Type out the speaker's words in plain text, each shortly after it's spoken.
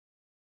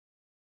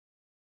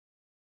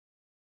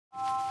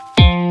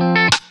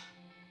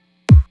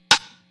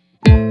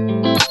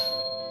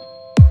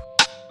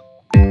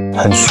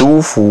很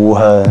舒服，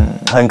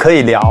很可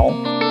以聊。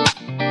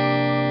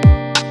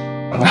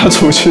他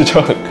出去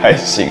就很开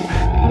心，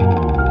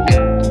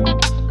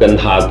跟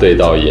他对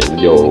到眼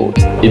有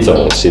一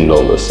种心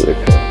动的时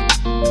刻。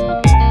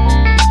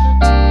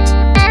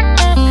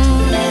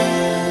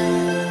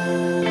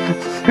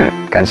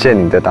感谢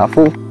你的答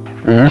复。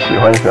你喜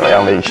欢什么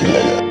样类型的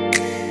人？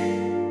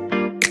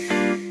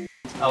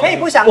可以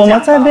不想讲。我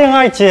们在恋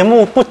爱节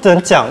目不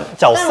能讲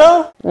角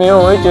色。没有，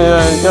我会觉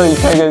得叫你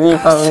开个地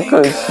方很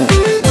可惜。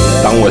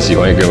当我喜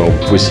欢一个人，我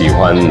不喜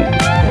欢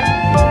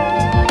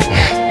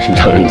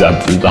让人家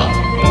知道。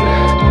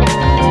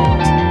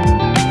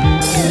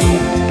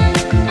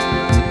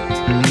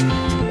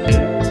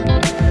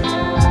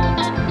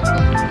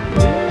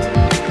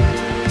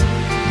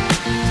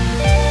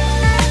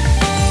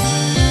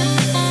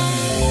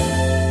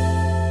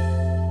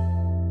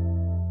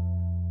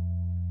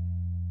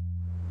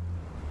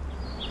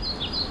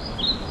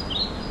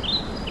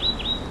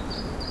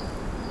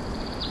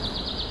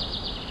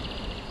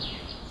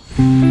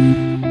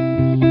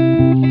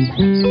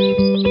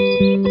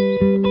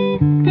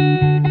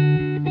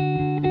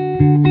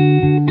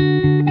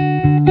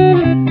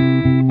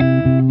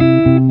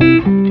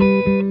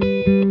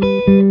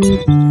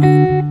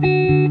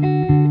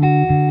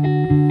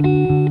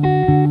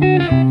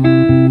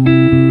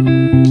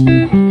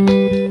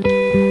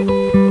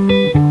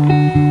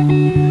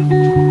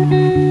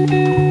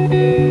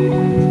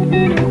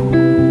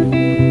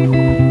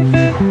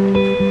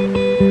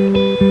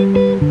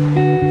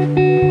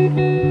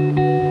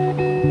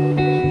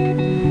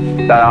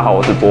大家好，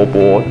我是波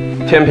波，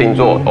天秤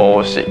座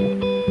O 型，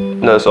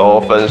那时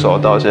候分手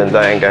到现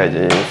在应该已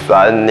经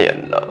3年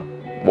了。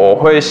我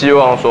会希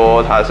望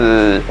说他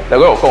是能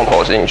够有共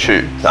同兴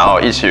趣，然后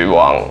一起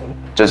往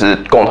就是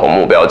共同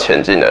目标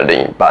前进的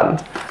另一半。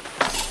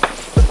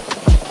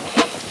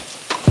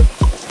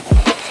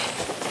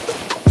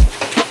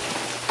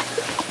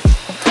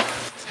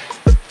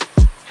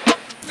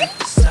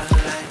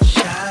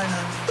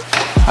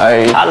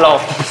嗨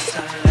 ，Hello，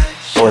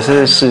 我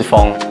是世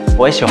峰。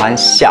我也喜欢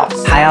笑，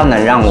他要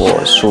能让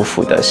我舒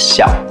服的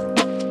笑，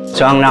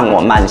希望让我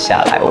慢下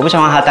来。我不希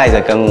望他带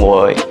着跟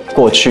我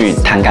过去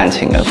谈感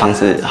情的方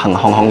式很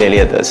轰轰烈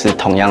烈的是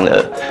同样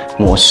的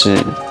模式。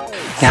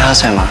你要喝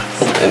水吗？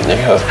你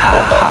喝。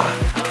好。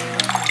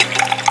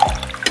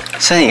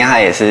所以你刚才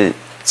也是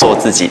坐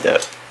自己的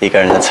一个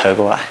人的车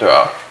过来？对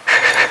啊。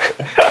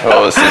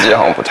我司机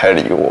好像不太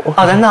理我。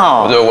哦，真的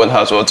哦。我就问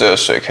他说：“这个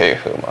水可以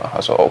喝吗？”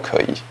他说：“哦，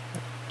可以。”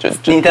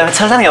你的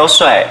车上有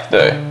水？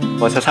对，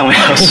我车上没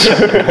有水，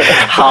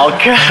好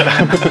渴。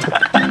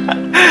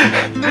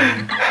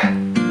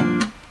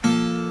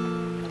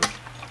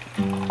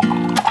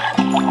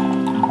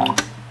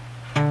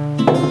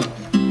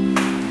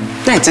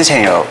那你之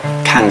前有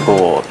看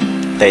过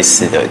类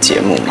似的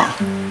节目吗？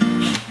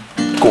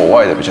国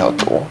外的比较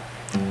多。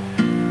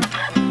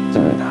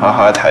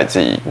哈台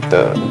自己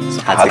的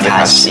哈兹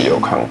卡西有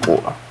看过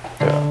啊，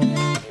对啊。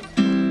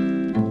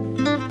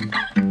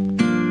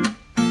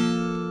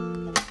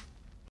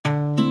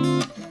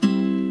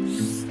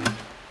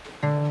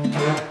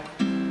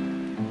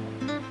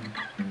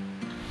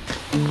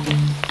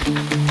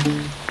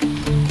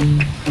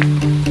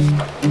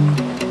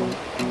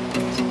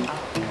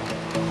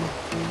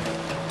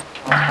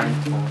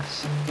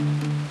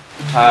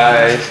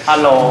嗨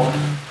 ，Hello，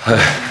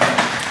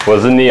 我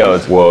是 Neil，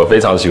 我非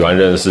常喜欢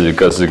认识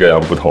各式各样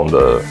不同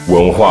的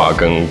文化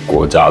跟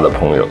国家的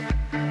朋友。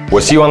我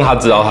希望他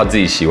知道他自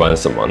己喜欢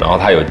什么，然后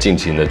他有尽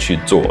情的去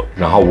做，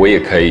然后我也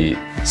可以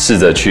试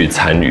着去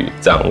参与，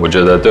这样我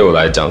觉得对我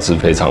来讲是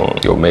非常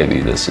有魅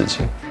力的事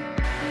情。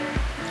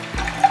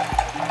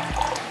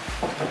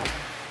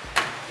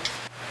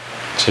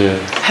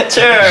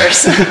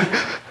Cheers！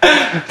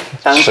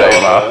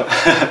 水吗？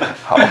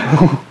好。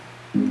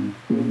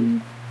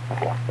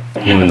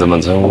你们怎么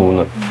称呼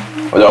呢？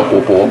我叫波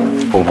波。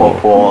波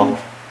波，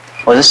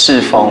我是世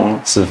峰。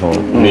世峰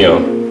 ，Neil。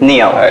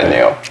嗨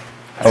Neil。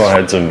他们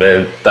还准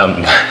备蛋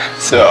白。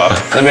是啊，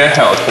那边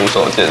还有徒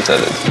手健身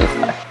的器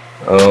材。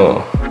哦。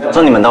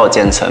说你们都有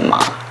健身吗？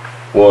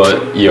我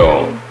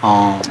有。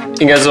哦。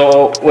应该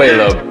说为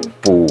了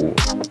补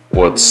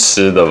我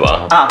吃的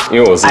吧。啊。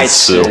因为我是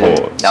吃货，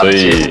所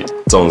以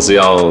总是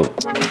要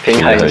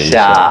平衡一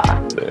下。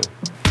对。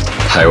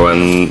台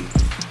湾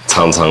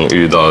常常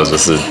遇到的就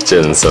是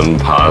健身、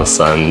爬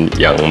山、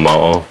养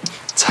猫、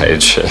柴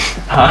犬。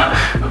啊，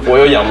我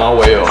有养猫，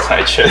我也有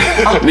柴犬。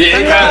你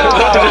看，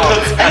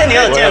而且你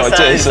有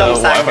健身，我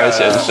还会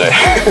潜水。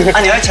啊，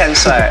你会潜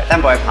水，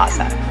但不会爬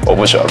山。我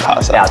不喜欢爬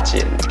山。了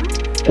解。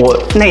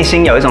我内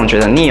心有一种觉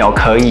得Neil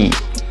可以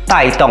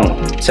带动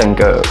整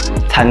个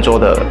餐桌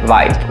的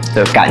vibe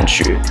的感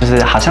觉，就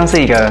是好像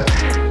是一个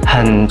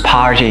很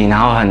party， 然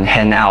后很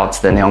hang out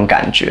的那种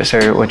感觉，所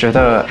以我觉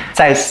得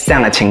在这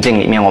样的情境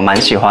里面，我蛮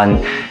喜欢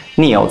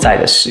Neil在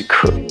的时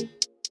刻。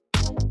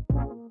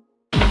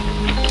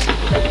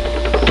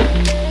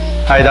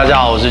嗨，大家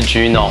好，我是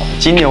Gino，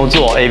 金牛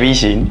座 AB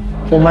型。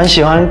我蛮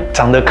喜欢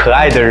长得可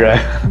爱的人，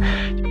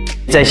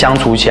在相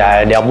处起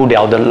来聊不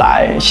聊得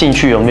来，兴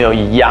趣有没有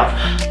一样，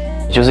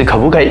就是可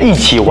不可以一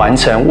起完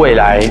成未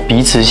来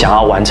彼此想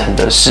要完成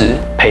的事，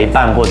陪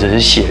伴或者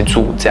是协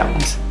助这样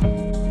子。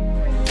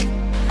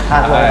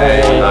嗨，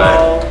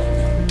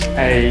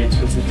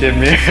初次见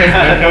面，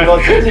多多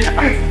指教。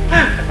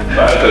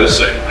来喝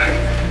水。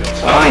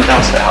我帮你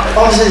倒水好了。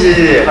哦，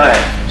谢。对，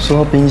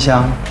说冰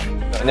箱，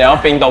你要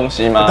冰东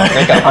西吗？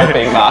你赶快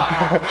冰吧。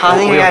好，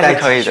应该是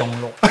可以的。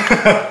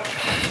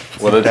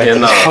我的天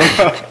哪！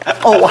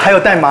哦，我还有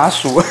带麻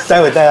薯，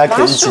待会大家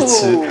可以一起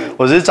吃。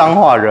我是彰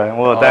化人，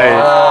我有带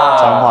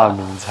彰化名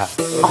产。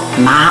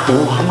麻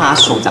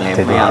薯长得也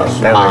不一样。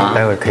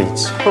待会可以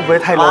吃，会不会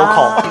太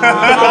local？ 好可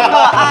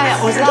爱，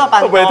我知道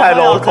版会不会太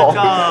local？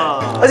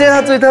 而且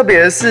它最特别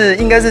的是，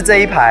应该是这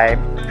一排，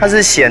它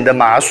是咸的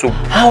麻薯。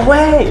好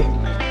味。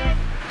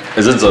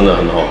可是真的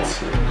很好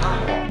吃。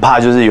怕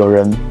就是有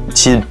人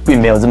其实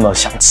并没有这么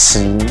想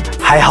吃，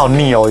还好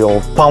Neo有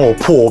帮我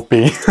破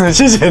冰，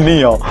谢谢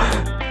Neo，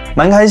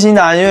蛮开心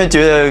的因为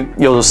觉得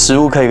有食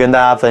物可以跟大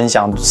家分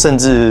享，甚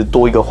至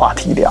多一个话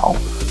题聊。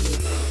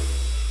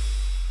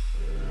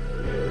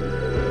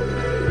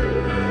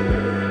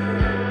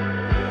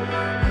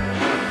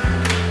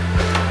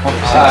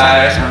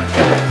嗨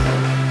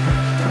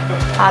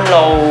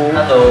Hello，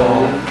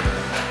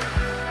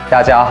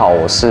 大家好，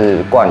我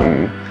是冠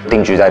宇，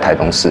定居在台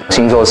东市，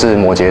星座是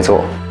摩羯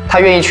座。他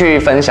愿意去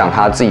分享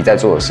他自己在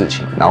做的事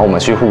情，然后我们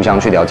去互相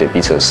去了解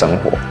彼此的生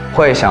活。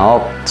会想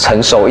要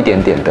成熟一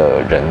点点的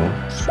人，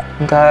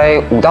应该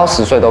5到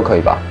10岁都可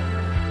以吧。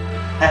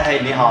嘿，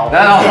你好。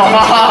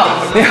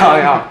你好，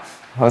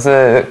我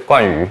是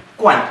冠宇。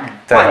冠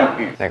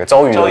宇，那个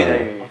周瑜的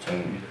宇。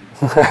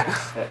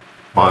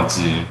麻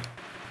鸡。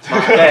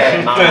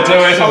对，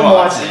这位是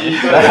麻鸡。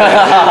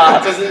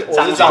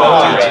我是彰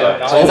化人，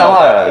你是彰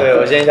化人？对，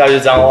我现在下去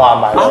彰化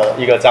买了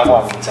一个彰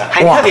化名产，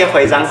还特别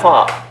回彰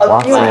化。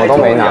哇，什么都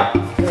没拿。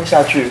因为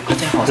下去，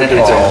我在台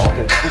中。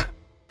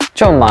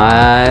就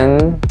蛮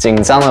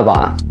紧张的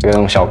吧，有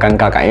种小尴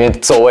尬感，因为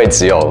座位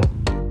只有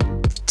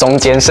中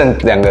间剩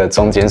2个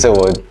中间，所以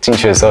我进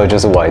去的时候就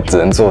是我只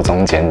能坐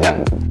中间这样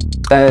子。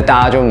但是大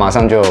家就马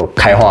上就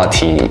开话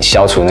题，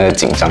消除那个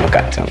紧张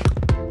感这样。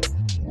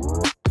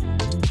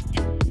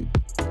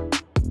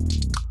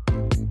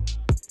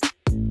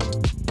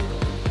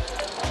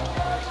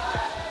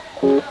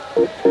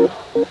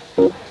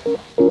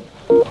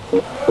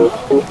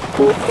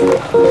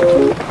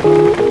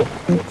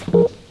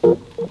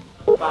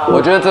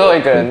我觉得最后一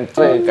个人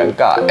最尴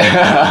尬。对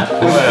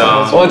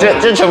啊，我觉得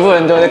就全部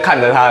人都在看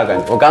着他的感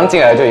觉。我刚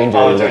进来就已经觉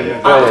得，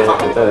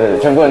对，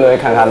全部人都会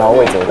看他，然后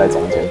位置我在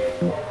中间。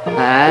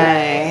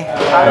嗨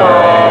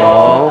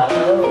 ，Hello，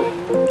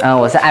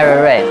 我是艾瑞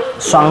瑞，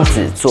双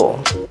子座。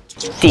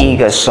第一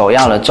个首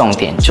要的重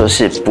点就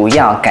是不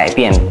要改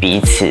变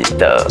彼此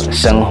的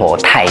生活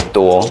太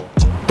多，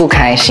不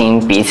开心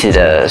彼此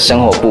的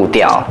生活步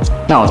调，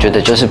那我觉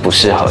得就是不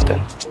适合的。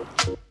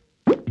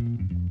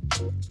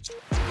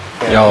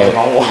要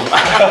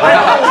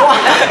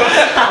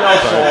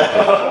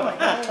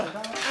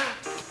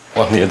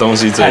哇，你的东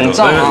西最多，很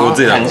重哦，我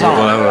自己来，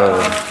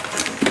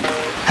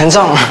很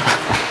重，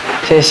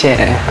谢谢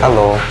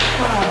Hello，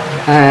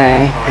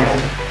 嗨，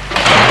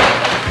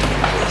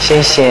谢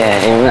谢，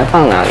你们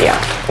放哪里啊？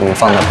我们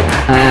放那边。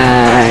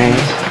嗨，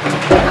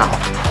好，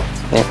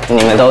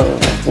你们都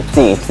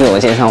自己自我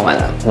介绍完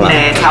了吗？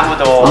差不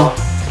多。哦，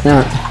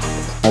那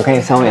我可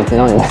以稍微知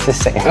道你们是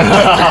谁吗？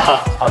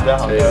好的。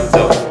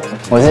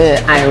我是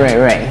艾瑞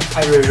瑞，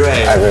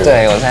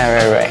对，我是艾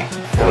瑞瑞。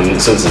我们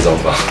顺时钟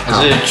吧。我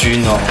是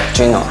Gino，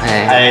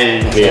 嗨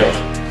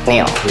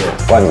Neo，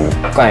 冠宇，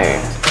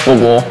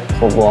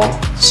波波，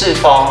世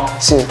峰，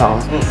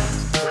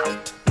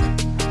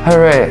艾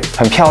瑞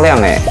很漂亮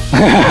哎，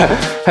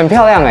很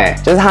漂亮哎，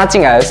就是她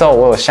进来的时候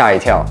我有吓一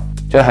跳，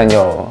就很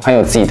有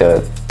自己的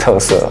特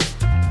色。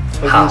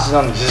我已经知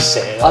道你是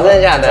谁了。哦，真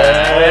的假的？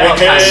对，好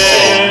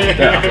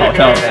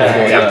像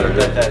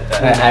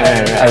对，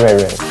艾瑞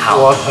瑞，好，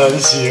我很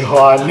喜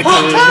欢你。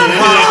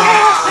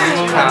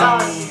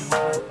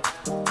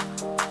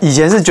以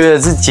前是觉得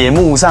是节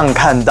目上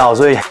看到，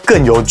所以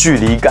更有距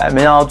离感，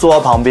没想到坐到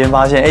旁边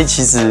发现，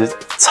其实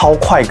超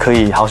快可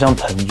以，好像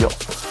朋友。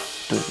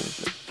对。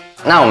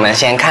那我们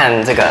先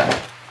看这个。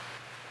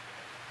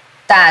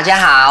大家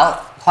好，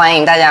欢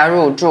迎大家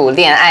入住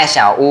恋爱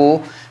小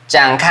屋。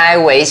展开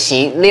为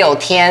期6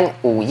天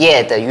5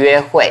夜的约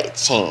会，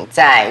请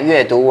在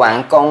阅读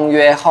完公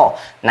约后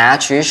拿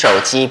取手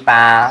机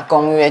吧。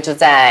公约就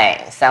在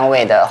3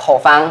位的后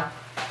方。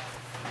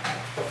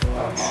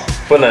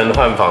不能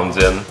换房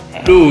间。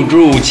入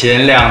住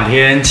前2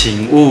天，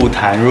请勿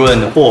谈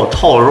论或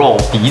透露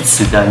彼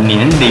此的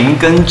年龄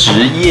跟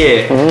职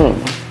业。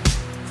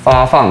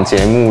发放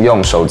节目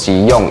用手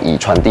机用以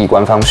传递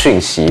官方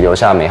讯息，留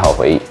下美好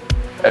回忆。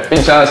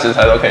冰箱的食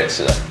材都可以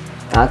吃了。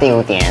然后第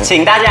5点，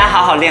请大家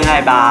好好恋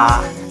爱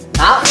吧。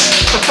好，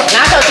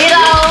拿手机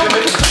喽。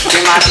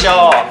去马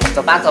秀，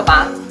走吧。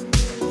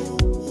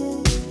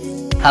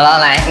好了，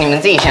来，你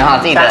们自己选好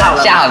自己的，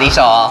下好离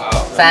手哦。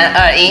3、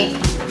2、1。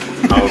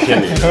好，我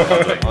骗你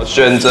的。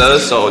选择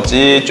手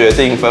机决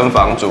定分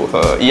房组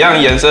合，一样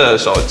颜色的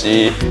手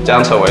机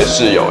将成为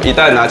室友，一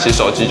旦拿起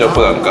手机就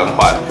不能更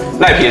换。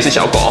赖皮的是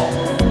小狗，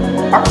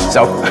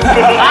小狗。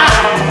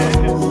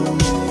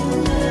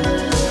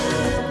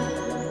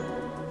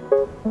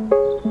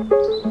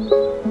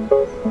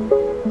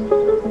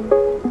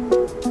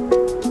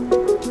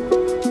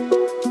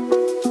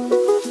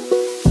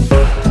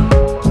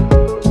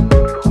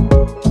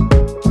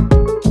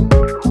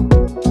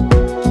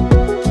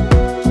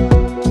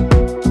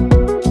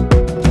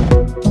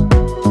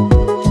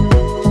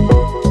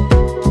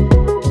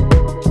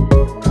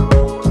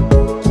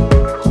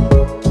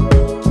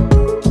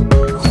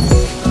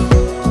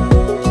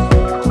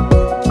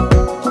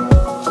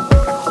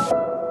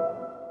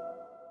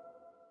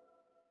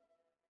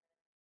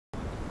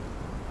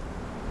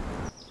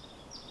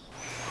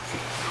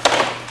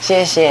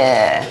谢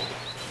谢。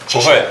不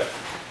会。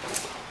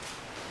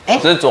哎，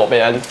这是左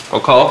边，我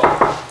扣。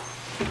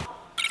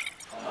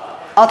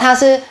哦，他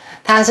是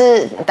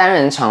单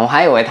人床，我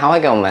还以为他会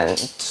给我们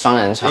双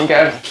人床。应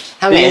该，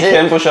他们也是第一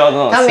天不需要这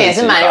种。他们也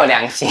是蛮有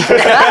良心的。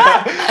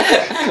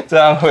这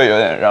样会有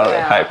点让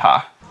人害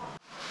怕。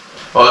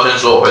我要先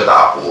说我会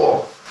打呼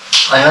哦。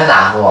哦，你会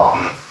打呼哦？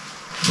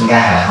应该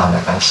还好，没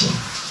关系。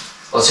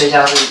我睡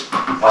觉是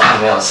完全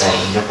没有声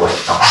音，就不会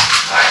动。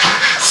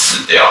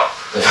死掉。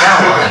对，但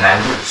我很难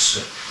入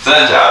睡。真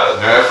的假的？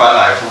你会翻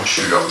来覆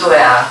去哦？对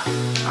啊。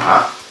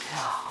啊？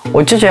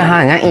我就觉得他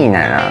很像异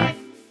男啊，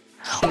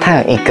他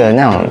有一个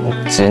那种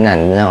直男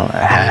的那种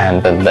憨憨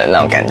笨笨那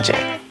种感觉，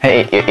他有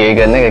一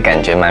个那个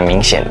感觉蛮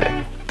明显的。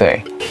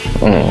对，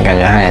感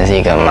觉他也是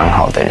一个蛮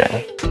好的人。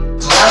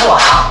主要是我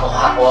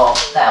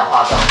带有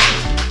化妆品。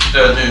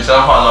对，女生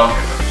化妆品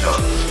比较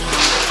多。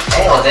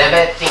哎，我直接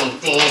被定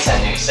义成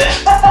女生。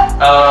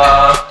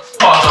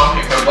化妆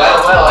品会。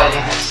我已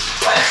经很习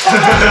惯。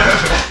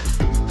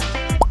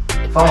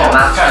疯魔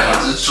吗？看有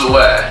蜘蛛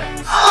哎！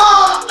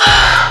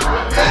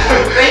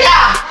等一下，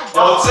有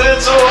蜘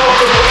蛛！等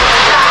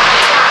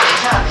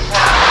一下，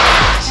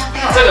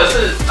这个是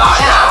拿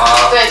牙吗？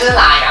对，这是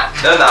拿牙。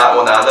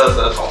我拿垃圾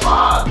桶把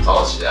它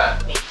装起来。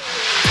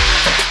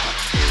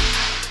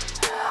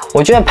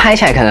我觉得拍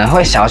起来可能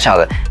会小小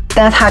的，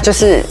但是它就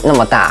是那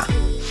么大。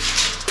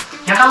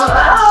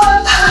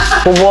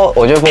波波，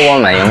我觉得波波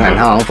蛮勇敢，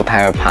他好像不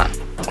太会怕。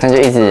他就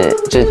一直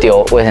就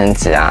丢卫生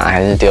纸啊，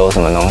还是丢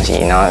什么东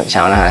西，然后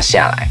想要让他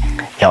下来，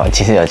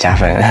其实有加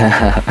分，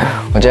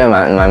我觉得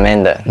蛮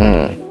man 的，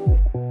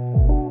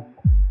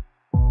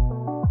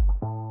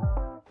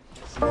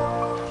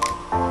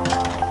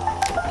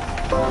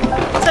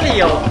这里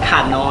有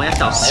坎哦，要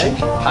小心。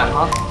坎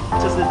吗？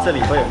就是这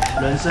里会有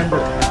人生的。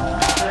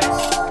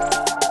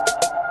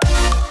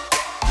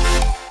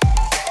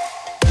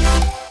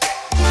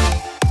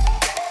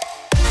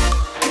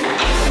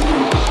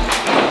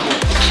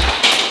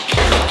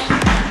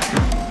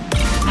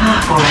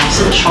果然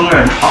是双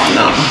人床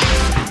呢。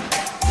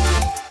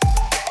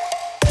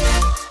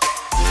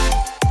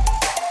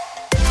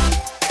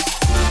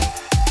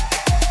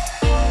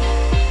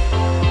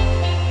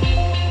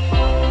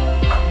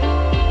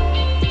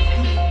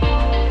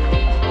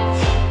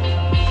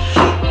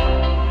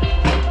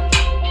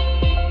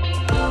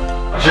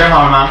选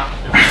好了吗？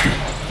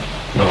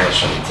那我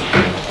选这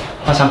边。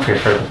好像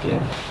prefer 这边。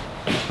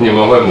你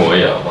们会磨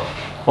牙吗？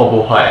我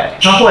不会，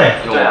他会。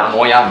对啊，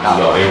磨牙很大。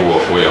知道，因为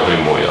我也会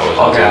磨牙，我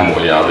想说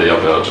磨牙的要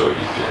不要久一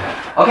点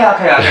OK 啊，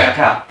可以啊，可以啊，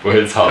可以啊。不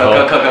会吵到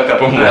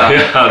不磨牙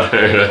的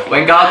人。我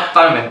应该要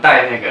帮你们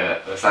戴那个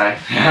耳塞。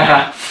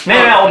没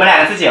有，我们两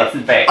个自己有自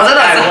备。哦，真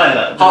的？问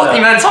了。好，你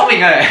们很聪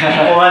明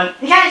哎。我们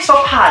应该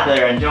说怕的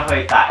人就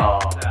会戴。哦，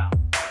对啊。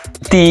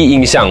第一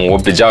印象我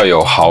比较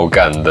有好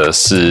感的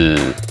是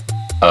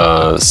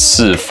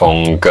世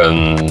峰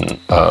跟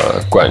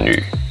冠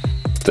宇。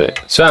对，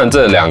虽然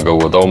这两个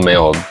我都没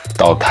有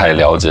到太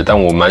了解，但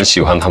我蛮喜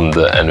欢他们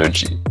的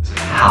energy。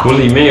我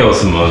里面有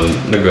什么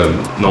那个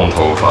弄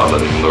头发的，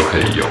你们都可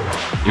以用，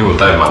因为我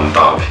戴蛮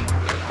大瓶的，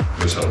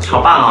我想说。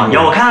好棒哦！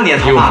有，我看到你的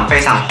头发非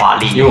常华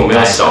丽，因为我没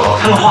有小，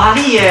很华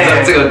丽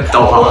耶。这个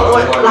头发，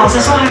我老实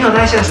说还没有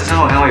在现实生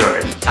活看过有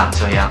人长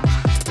这样。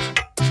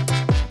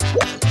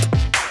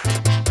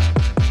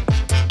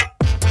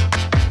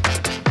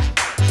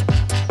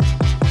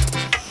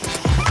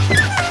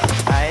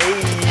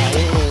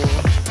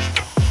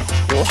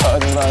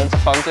你们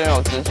房间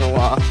有蜘蛛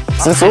吗？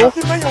蜘蛛？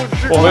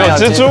我们有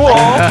蜘蛛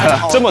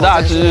哦，这么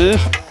大只。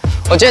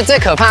我觉得最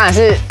可怕的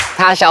是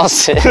它消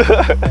失，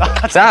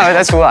等下还会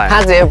再出来，它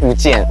直接不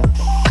见。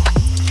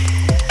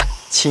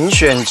请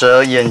选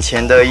择眼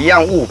前的一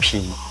样物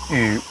品，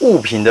与物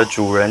品的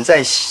主人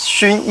在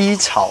薰衣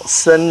草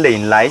森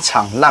林来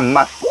场浪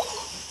漫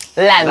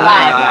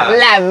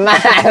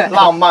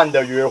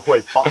的约会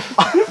吧。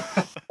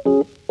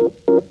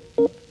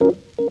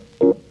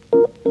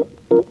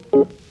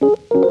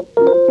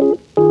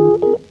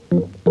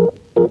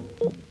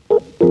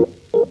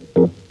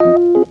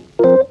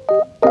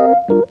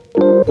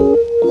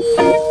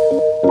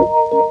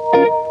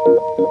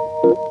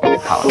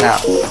好，那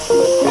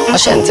我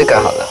选这个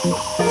好了。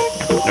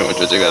对，我觉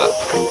得这个了。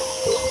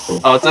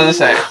哦，这是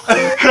谁？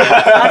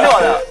他是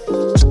我的。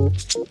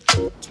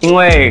因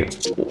为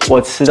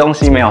我吃东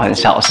西没有很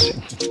小心，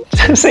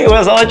就是我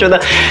有时候会觉得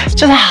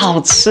就是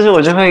好吃，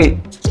我就会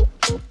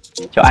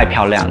就爱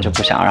漂亮，就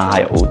不想让它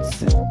有污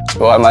渍。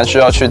我还蛮需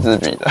要去渍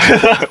笔的，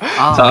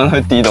常常会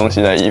滴东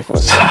西在衣服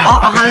上。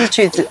他是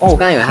去渍。我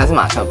刚才以为他是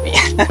马克笔。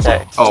对，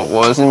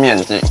我是面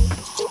镜。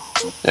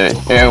对，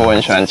因为我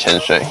很喜欢潜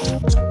水，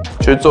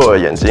去做了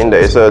眼睛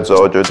雷射之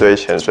后，就对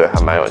潜水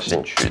还蛮有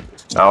兴趣的。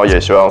然后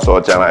也希望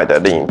说将来的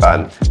另一半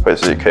会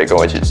是可以跟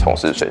我一起从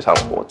事水上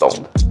活动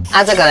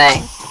的。这个嘞？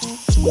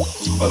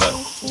好的。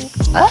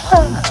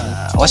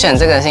我选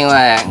这个是因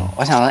为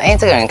我想说，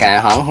这个人感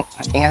觉好像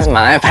应该是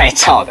蛮爱拍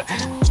照的，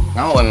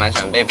然后我也蛮喜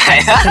欢被拍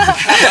的，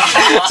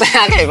所以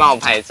他可以帮我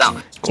拍照。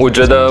我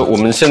觉得我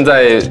们现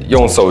在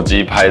用手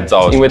机拍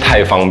照，因为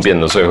太方便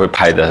了，所以会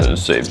拍得很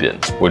随便。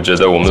我觉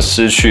得我们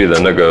失去了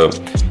那个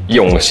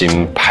用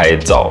心拍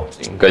照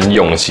跟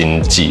用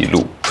心记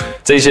录，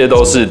这些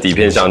都是底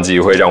片相机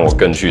会让我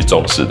更去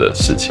重视的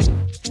事情。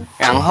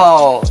然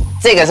后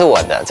这个是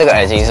我的，这个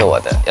耳机是我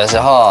的，有时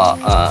候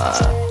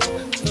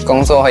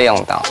工作会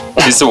用到。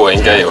其实我应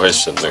该也会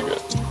选那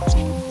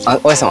个。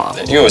为什么？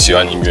因为我喜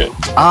欢音乐。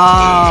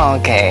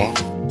OK。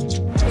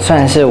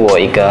算是我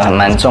一个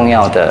蛮重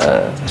要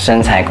的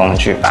身材工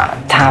具吧，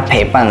它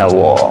陪伴了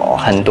我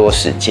很多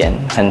时间，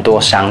很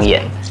多商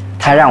演，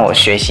它让我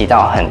学习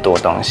到很多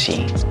东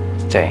西。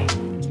对，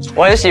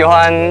我很喜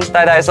欢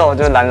呆瘦，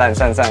就是懒懒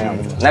散散的样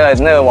子。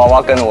那个娃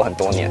娃跟了我很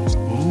多年。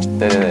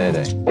对。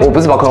我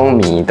不是宝可梦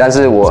迷，但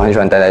是我很喜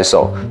欢呆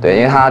瘦。对，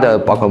因为它的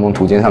宝可梦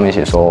图鉴上面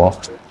写说，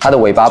它的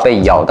尾巴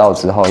被咬到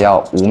之后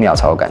要5秒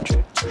才有感觉，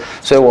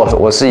所以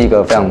我是一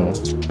个非常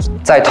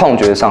在痛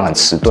觉上很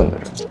迟钝的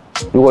人。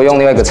如果用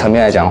另外一个层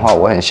面来讲的话，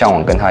我很向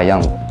往跟他一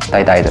样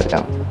呆呆的这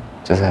样，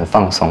就是很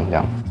放松这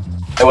样。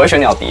我会选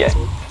鸟迪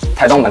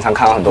台东蛮常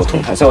看到很多图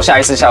腾，所以我下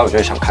一次下午就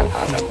会想看它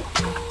这样。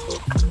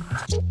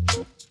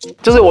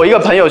就是我一个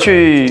朋友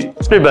去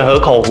日本河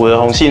口湖的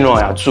虹夕诺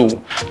亚住，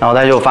然后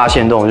他就发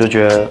现我就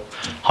觉得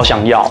好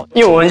想要，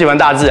因为我很喜欢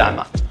大自然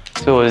嘛，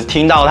所以我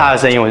听到他的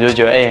声音，我就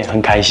觉得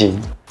很开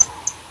心。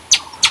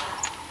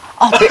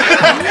我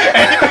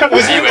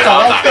以为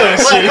他打个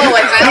心，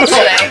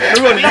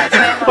如果你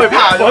会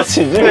怕，我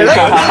起这个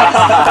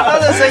他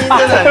的声音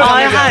真的很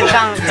像，他很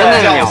像真的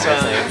鸟声。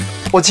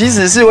我其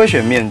实是会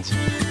选面积，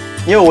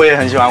因为我也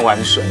很喜欢玩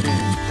水，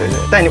对。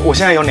但我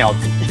现在有鸟笛，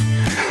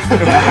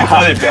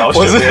那你不要选。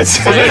我是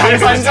唐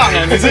三藏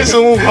你是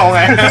孙悟空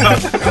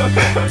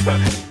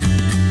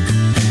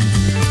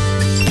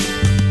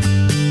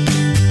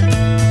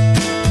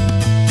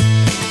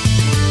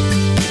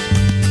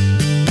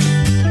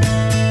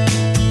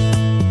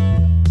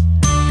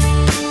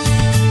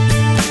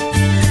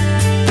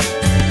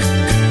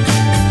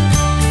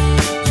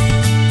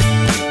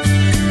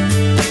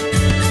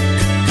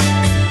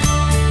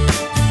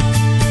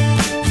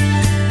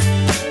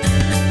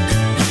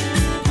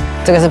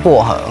这个是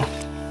薄荷。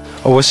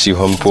我喜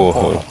欢薄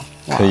荷，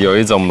有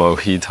一种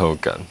mojito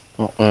感。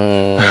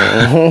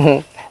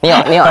你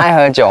有爱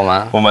喝酒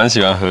吗？我蛮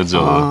喜欢喝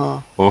酒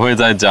的，我会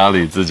在家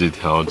里自己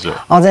调酒。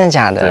真的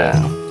假的？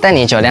但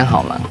你酒量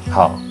好吗？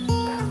好，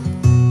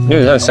有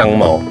点像香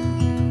茅。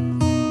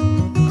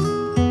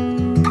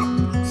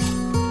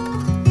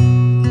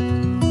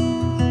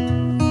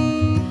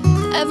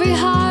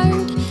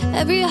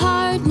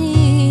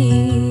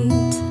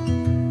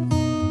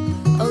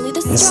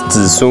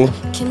紫苏，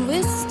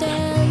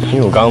因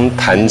为我刚刚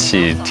谈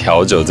起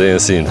调酒这件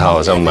事情，它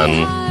好像蛮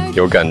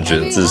有感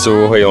觉。紫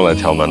苏会用来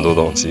调蛮多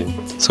东西，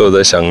所以我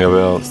在想要不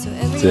要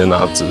直接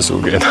拿紫苏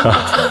给他。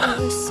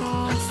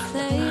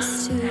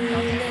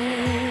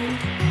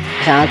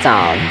想要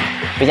找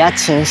比较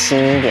清新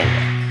一点的，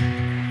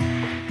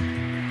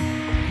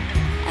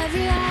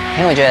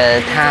因为我觉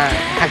得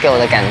他给我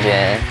的感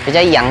觉比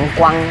较阳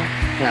光，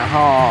然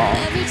后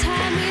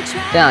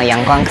这种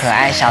阳光可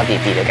爱小弟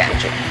弟的感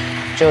觉。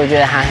所以我觉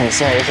得它很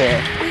适合一些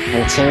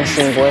很清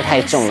新、不会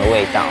太重的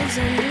味道。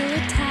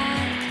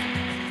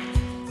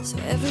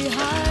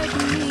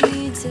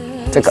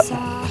这个，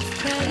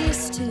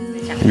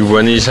你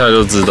闻一下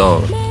就知道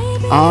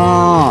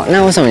了。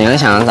那为什么你会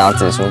想要找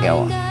紫苏给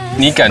我？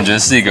你感觉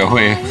是一个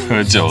会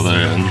喝酒的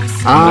人，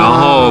然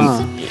后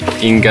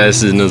应该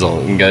是那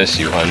种应该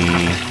喜欢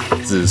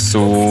紫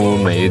苏、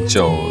美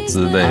酒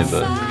之类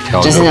的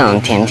调酒，就是那种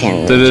甜甜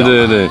的。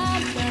对。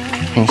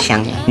很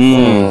香，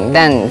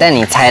但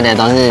你猜的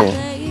都是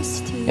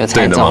有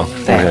猜中，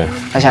对。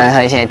我喜欢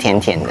喝一些甜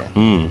甜的，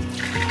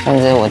甚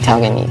至我挑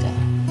给你的。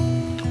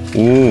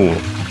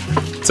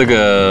这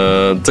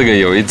个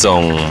有一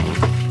种，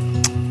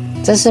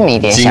这是迷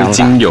迭香吧？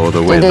精油的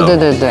味道，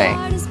对，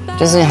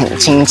就是很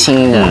轻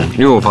轻的。因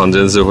为我房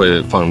间是会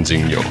放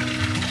精油，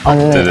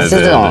对，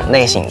是这种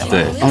类型的吗？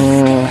对，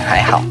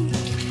还好。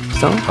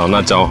好，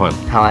那交换。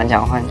好啊，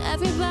交换。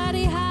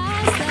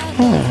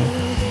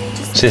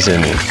谢谢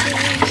你。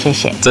谢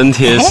谢，真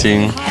贴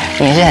心。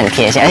你是很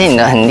贴心，而且你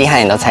都很厉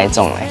害，你都猜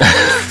中了。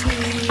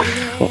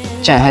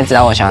居然会知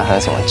道我喜欢喝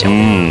什么酒。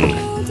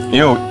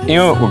因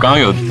为我刚刚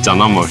有讲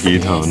到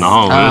Mojito， 然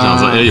后我就想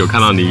说，有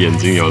看到你眼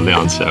睛有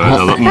亮起来，我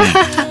想说，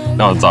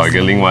那我找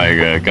另外一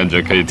个感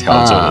觉可以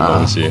调整的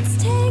东西。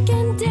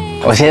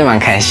我其实蛮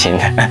开心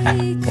的，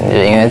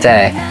因为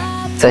在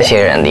这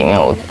些人里面，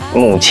我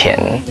目前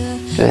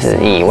就是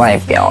以外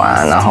表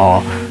啊，然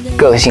后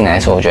个性来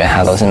说，我觉得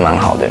他都是蛮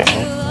好的人。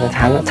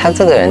他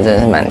这个人真的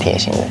是蛮贴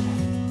心的。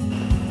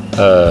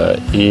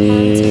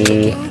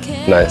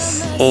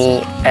nice。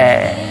1、2、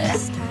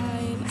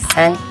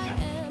3。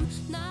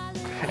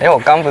我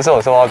刚不是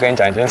我说我要跟你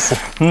讲一件事？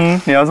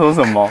你要说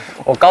什么？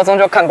我高中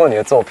就看过你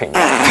的作品，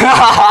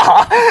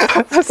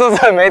是不是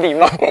很没礼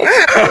貌？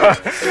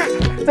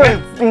这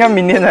应该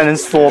明天才能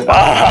说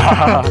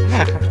吧。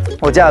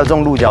我家有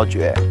种鹿角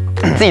蕨，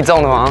自己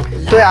种的吗？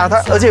对啊，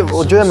而且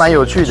我觉得蛮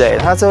有趣的哎，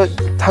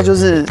它就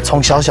是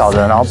从小小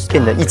的，然后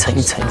变得一层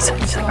一层一层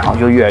一层，然后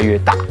就越来越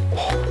大。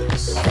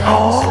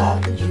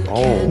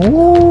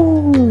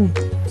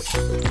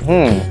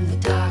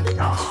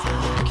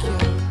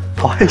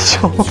好害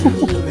羞。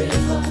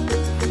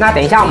那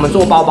等一下我们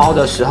做包包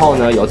的时候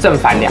呢，有正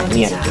反两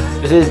面，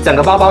就是整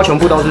个包包全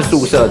部都是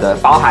素色的，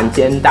包含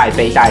肩带、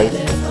背带、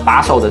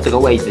把手的这个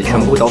位置，全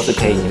部都是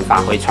可以您发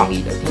挥创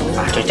意的地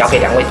方，就交给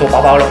2位做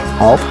包包了。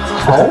好。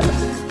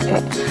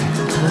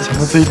想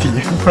到这一题，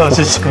不知道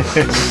谢谢。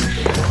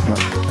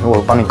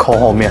我帮你扣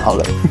后面好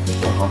了。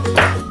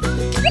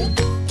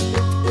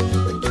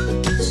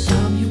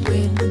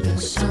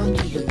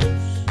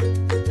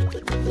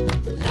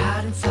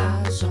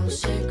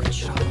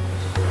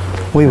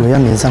我以为要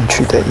粘上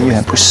去的，原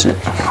来不是。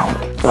好，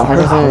然后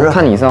就是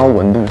看你是要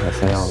纹路还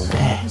是要……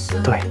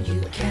对，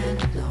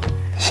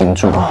形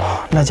状。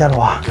那家的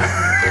话，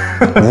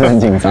你是很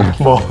紧张？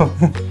不，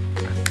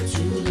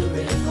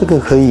这个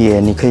可以耶，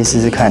你可以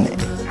试试看耶。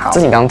好，这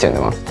是你刚刚剪的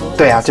吗？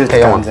对啊，就是可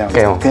以用吗？这样，可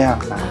以用，可以啊，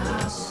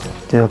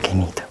这就给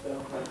你的。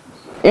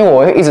因为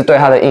我一直对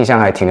他的印象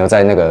还停留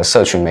在那个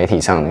社群媒体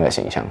上的那个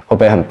形象，会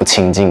不会很不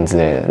亲近之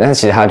类的？但是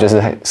其实他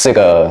是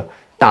个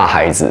大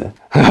孩子，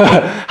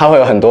他会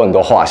有很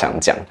多话想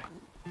讲。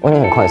你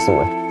很快速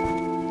哎。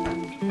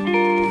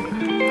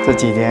这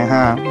几天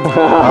哈，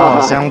好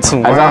好相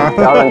处啊，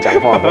不要乱讲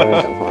话，不要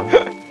乱讲话。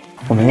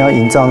我们要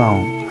营造那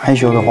种害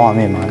羞的画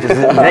面嘛，就是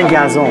你在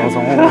压中我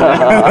从后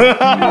面，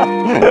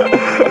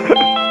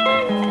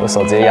我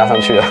手直接压上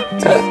去了，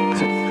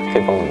可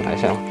以帮我们拍一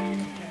下吗？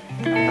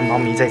猫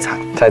咪在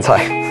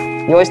踩，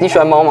你喜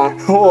欢猫吗？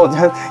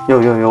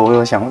我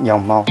有想养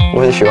猫，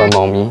我也喜欢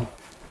猫咪。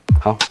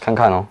好，看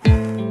看哦。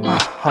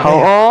好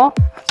哦，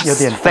有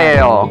点废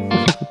哦。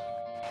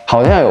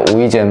好像有无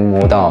意间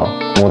摸到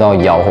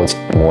腰或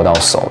摸到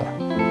手了，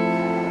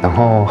然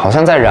后好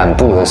像在染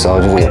布的时候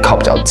就是也靠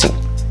比较近，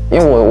因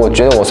为我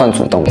觉得我算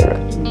主动的人，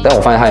但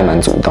我发现他也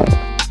蛮主动的，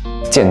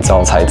见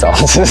招拆招，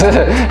就是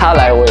他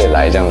来我也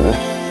来这样子。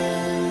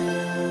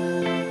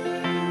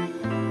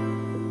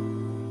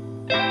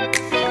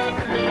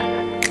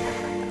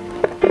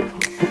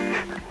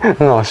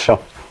很好笑。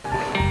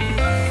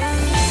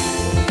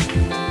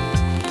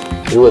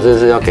如果这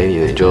是要给你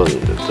的，你就对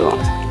吧？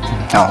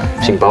好，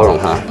请包容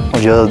他。我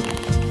觉得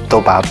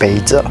都把它背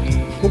着。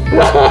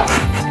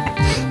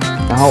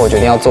然后我决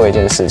定要做一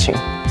件事情，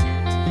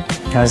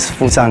要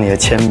附上你的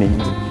签名。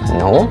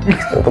No，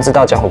 我不知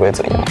道这样会不会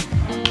怎样。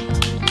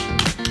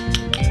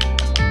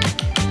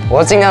我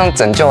要尽量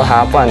拯救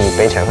他，不然你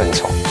背起来会很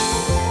丑。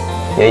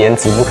你的颜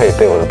值不可以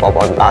被我的包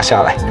包拉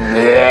下来。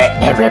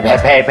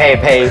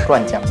呸，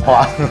乱讲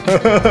话。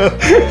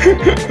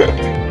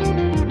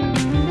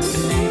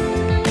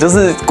就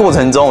是过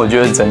程中，我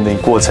觉得整体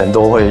过程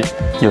都会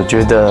有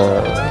觉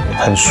得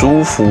很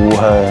舒服，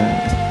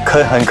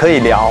很可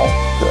以聊。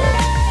对，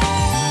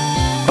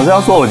我是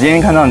要说，我今天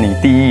看到你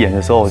第一眼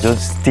的时候，我就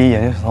第一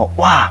眼就说，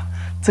哇，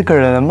这个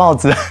人的帽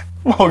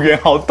檐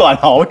好短，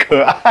好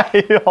可爱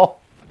哟。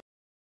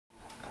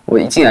我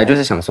一进来就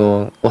是想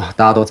说，哇，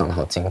大家都长得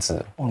好精致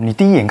哦。你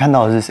第一眼看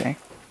到的是谁？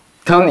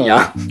看到你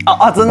啊！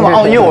真的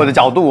吗？因为我的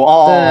角度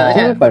对，而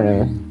且本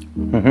人，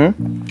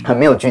很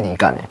没有距离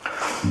感哎。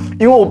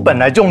因为我本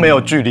来就没有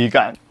距离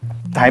感，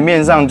台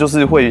面上就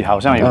是会好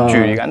像有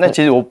距离感，但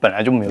其实我本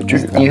来就没有距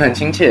离感。你很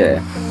亲切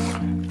哎，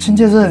亲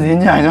切真的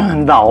听起来好像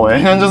很老哎，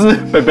那就是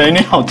北北你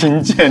好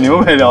亲切，你会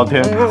不会聊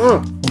天？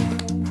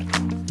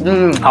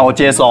好，我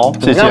接收，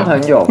谢谢。像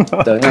朋友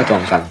的那种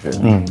感觉。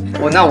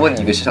那我问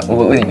你一个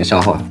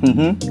笑话。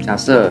假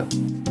设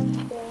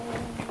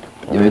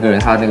有一个人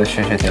他那个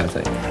屑掉在这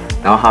里，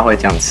然后他会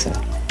这样吃，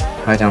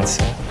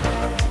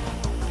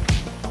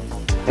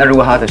那如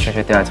果他的屑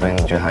掉在这边，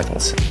你觉得他会怎么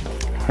吃？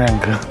两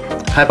个，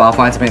他会把它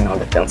放在这边，然后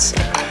这样吃。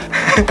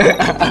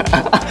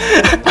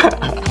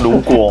如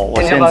果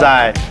我现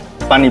在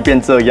把你变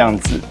这样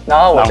子，然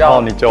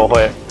后你就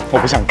会，我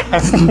不想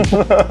看。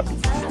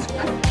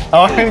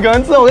好，你赶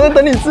快吃，我在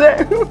等你吃哎。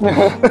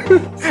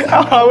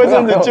他还会这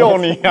样子救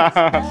你啊！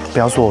不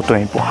要说我对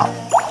你不好。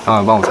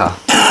帮我擦。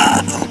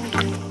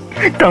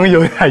刚有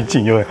点太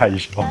近，有点害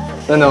羞。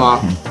真的吗？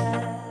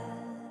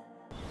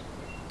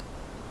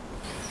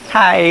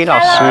嗨，老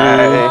师。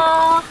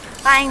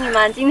欢迎你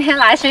们今天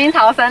来薰衣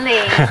草森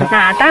林。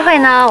那待会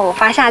呢，我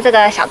发下这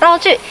个小道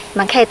具，你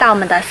们可以到我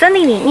们的森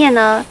林里面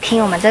呢，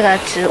听我们这个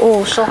植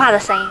物说话的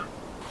声音。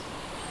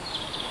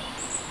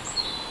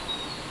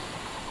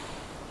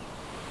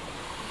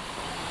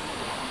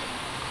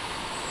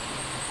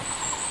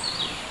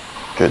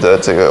觉得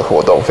这个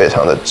活动非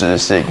常的知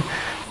性，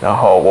然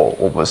后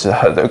我不是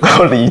很能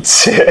够理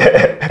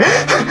解。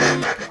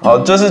好，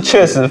就是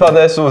确实放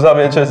在树上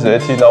面，确实会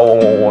听到嗡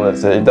嗡嗡的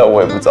声音，但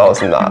我也不知道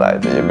是哪来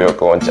的，也没有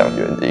跟我讲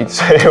原因，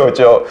所以我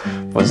就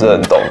不是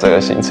很懂这个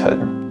行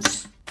程。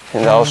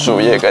听到树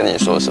叶跟你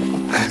说什么？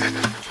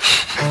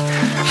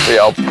不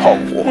要碰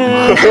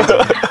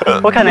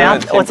我。我可能要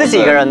我自己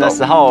一个人的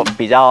时候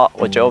比较，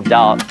我觉得我比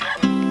较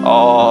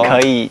可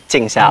以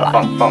静下来。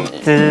放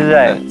你。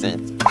对。自己。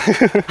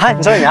啊，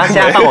你说你要现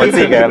在放我自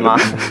己一个人吗？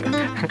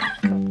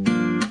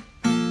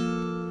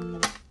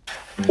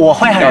我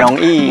会很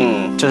容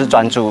易就是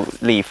专注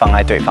力放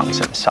在对方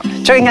身上，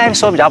就应该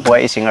说比较不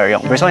会一心二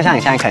用。比如说像你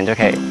现在可能就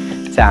可以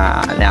这样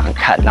啊那样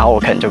看，然后我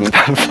可能就没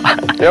办法。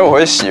因为我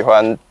会喜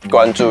欢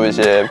关注一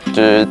些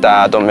就是大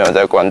家都没有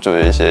在关注的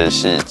一些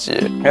细节。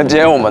因为今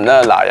天我们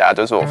那个喇牙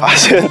就是我发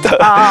现的。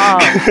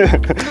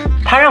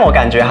他让我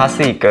感觉他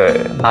是一个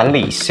蛮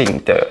理性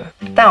的，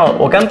但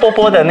我跟波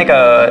波的那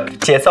个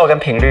节奏跟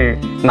频率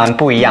蛮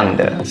不一样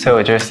的，所以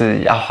我就是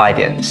要花一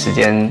点时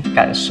间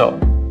感受。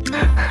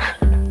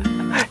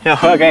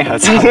我要跟你合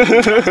唱。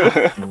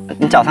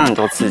你脚上很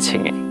多刺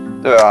青哎。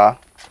对啊，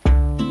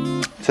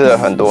刺了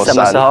很多山。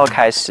什么时候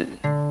开始？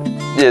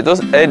也都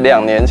是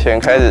2年前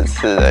开始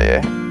刺的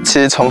耶。其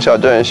实从小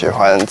就很喜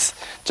欢，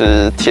就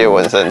是贴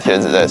纹身贴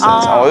纸在身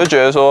上，我就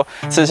觉得说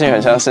刺青很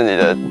像是你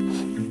的。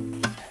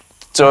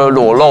就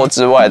裸露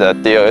之外的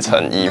第二层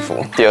衣服，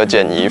第二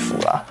件衣服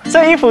啦。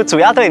这衣服主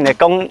要对你的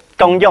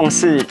功用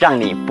是让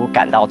你不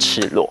感到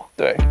赤裸，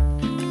对，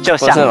就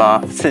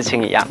像刺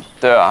青一样。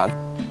对啊。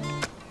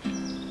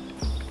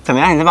怎么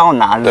样？你在帮我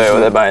拿是不是？对，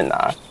我在帮你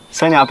拿。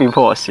所以你要逼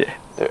迫我写。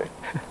对。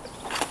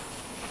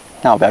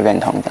那我不要跟你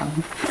同章。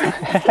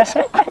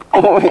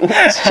莫名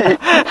其妙。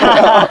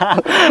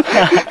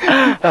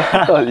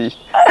到底？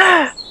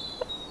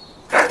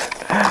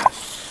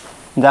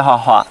你在画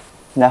画？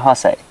你在画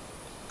谁？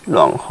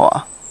乱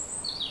画。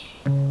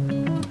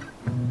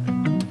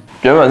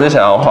原本是想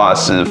要画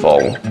世峰，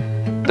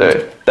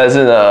对，但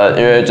是呢，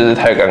因为就是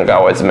太尴尬，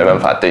我一直没办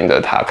法盯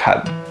着他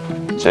看，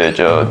所以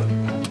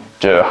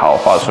就好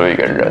画出一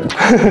个人，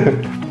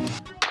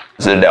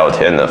是聊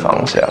天的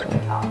方向。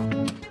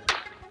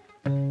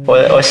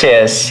我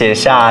写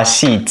下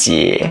细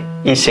节，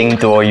一心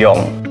多用，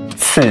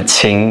刺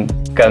青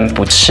跟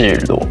不赤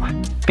裸，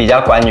比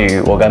较关于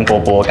我跟波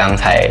波刚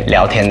才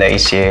聊天的一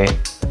些。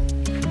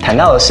谈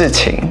到的事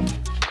情，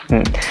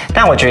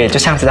但我觉得也就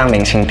像这张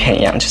明信片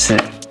一样，就是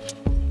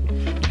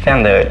非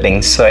常的零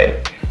碎。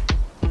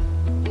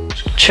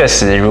确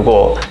实，如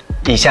果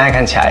以现在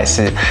看起来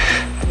是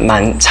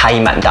差异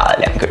蛮大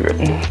的2个人，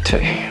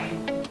对。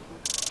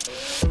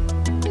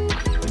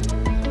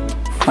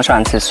我喜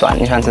欢吃酸，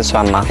你喜欢吃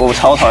酸吗？我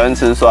超讨厌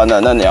吃酸的，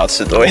那你要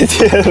吃多一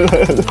点了，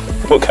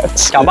不敢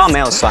吃。搞不好没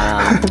有酸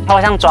啊，他好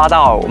像抓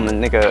到我们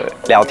那个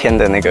聊天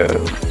的那个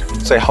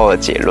最后的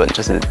结论，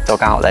就是都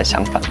刚好在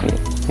相反面。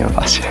你有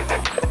发现？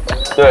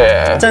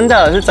对，真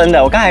的是真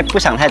的。我刚才不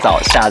想太早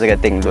下这个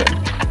定论。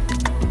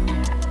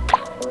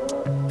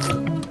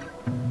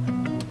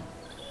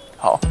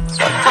好，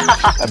算了，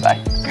拜拜。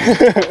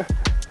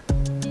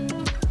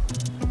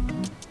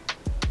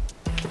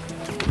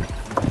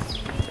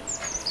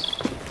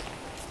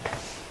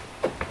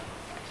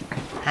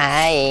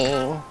嗨，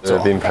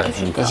并排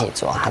一起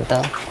坐，好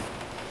的。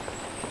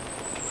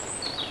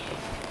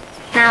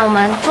那我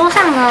们桌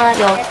上呢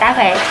有待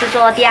会制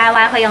作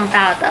DIY 会用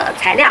到的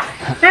材料，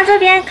那这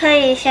边可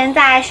以先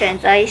再选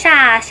择一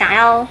下想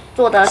要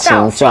做的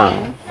造型。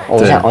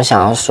我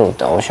想要竖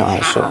的，我喜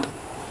欢竖的。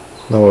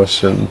那我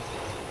选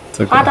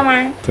这个。花的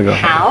吗？这个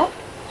好。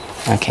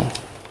OK。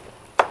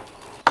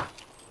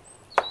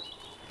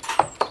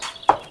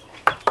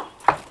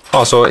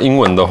话说英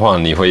文的话，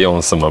你会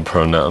用什么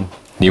pronoun？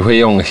 你会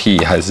用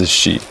he 还是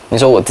she？ 你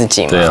说我自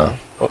己吗？对啊。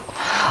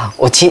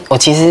我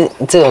其实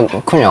这个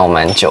困扰我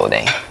蛮久的，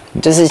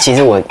就是其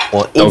实我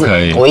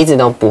一直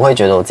都不会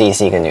觉得我自己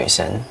是一个女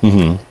生，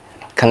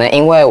可能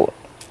因为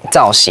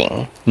造型，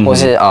或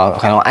是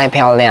可能我爱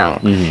漂亮，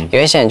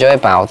有一些人就会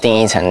把我定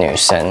义成女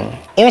生，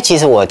因为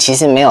我其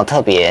实没有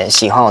特别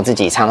喜欢我自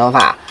己长头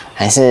发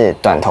还是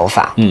短头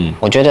发，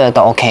我觉得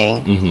都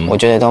OK，我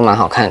觉得都蛮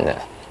好看的，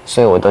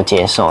所以我都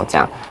接受这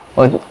样。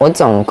我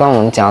总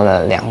共交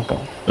了2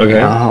个，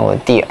然后我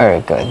第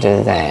2个就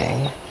是在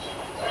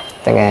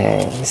大概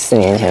4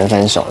年前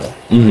分手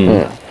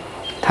的，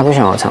他不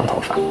喜欢我长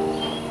头发，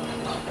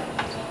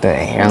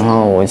对，然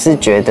后我是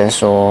觉得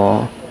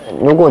说，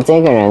如果这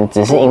个人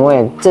只是因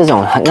为这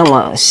种那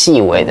么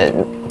细微的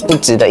不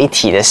值得一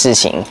提的事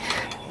情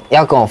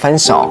要跟我分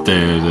手，对，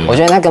我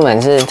觉得那根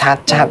本是他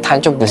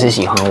就不是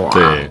喜欢我，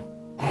对。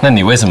那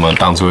你为什么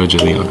当初会决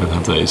定要跟他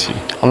在一起？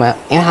我没有，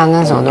因为他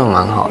那时候对我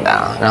蛮好的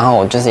啊，然后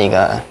我就是一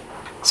个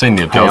所以你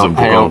的标准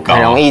不够高，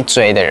很容易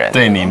追的人，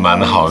对你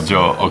蛮好就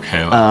OK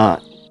了。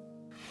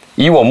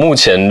以我目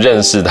前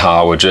认识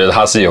他，我觉得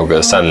他是有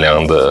个善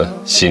良的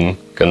心，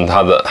跟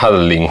他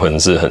的灵魂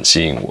是很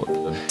吸引我的。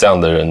这样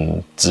的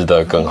人值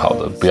得更好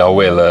的，不要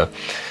为了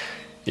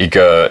一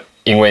个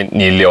因为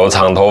你留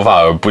长头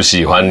发而不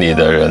喜欢你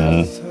的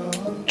人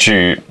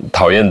去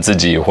讨厌自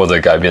己或者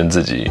改变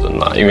自己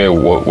嘛。因为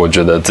我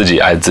觉得自己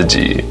爱自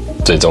己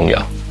最重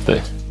要，对。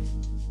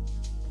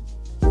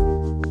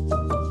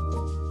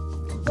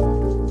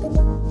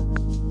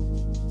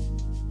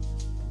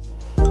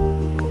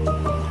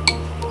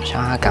希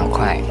望他赶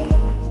快。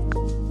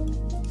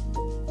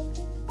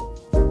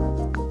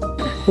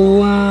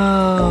哇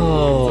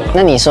哦！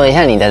那你说一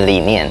下你的理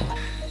念。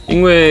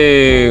因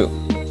为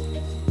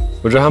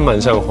我觉得它蛮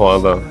像花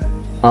的。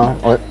哦，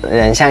我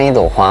人像一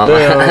朵花嘛。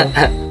对啊，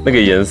那个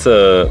颜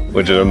色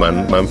我觉得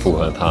蛮符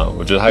合它。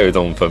我觉得它有一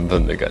种粉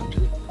粉的感觉。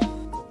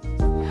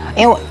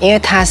因为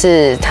它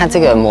这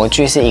个模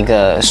具是一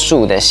个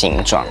树的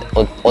形状。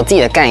我自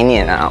己的概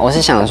念啊，我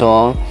是想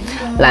说，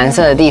蓝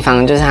色的地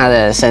方就是它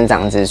的生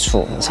长之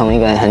处，从一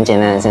个很简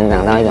单的生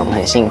长到一种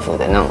很幸福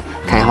的那种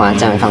开花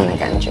绽放的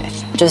感觉，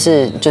就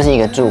是一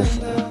个祝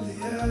福。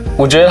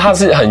我觉得他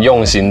是很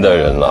用心的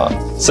人啦，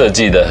设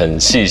计的很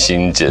细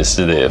心，解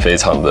释的也非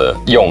常的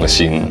用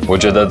心。我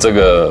觉得这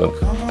个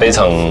非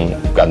常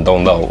感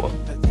动到我。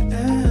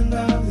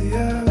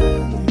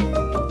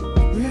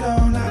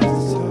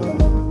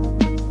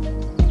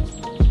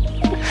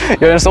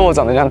有人说我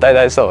长得像呆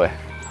呆兽，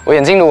我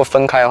眼睛如果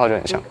分开的话就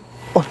很像。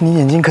哦，你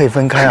眼睛可以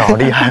分开啊，好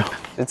厉害哦！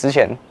就之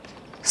前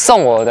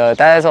送我的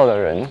呆呆兽的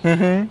人，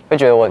会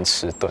觉得我很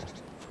迟钝。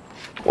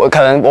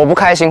我不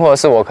开心，或者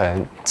是我可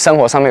能生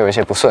活上面有一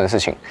些不顺的事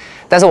情，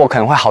但是我可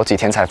能会好几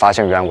天才发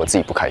现，原来我自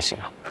己不开心。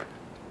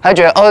他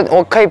觉得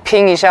我可以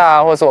拼一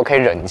下，或者是我可以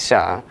忍一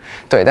下，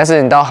对。但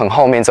是你到很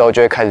后面之后，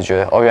就会开始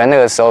觉得原来那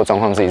个时候状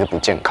况自己是不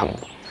健康的，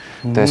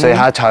对，所以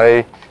他才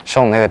会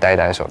送那个呆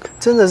呆兽。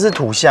真的是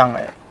图像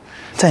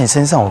在你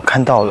身上我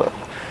看到了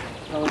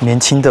年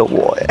轻的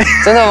我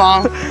真的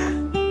吗？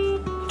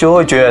就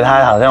会觉得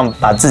他好像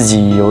把自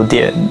己有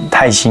点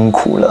太辛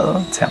苦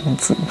了这样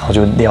子，然后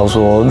就聊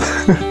说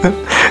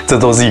这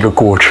都是一个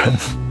过程。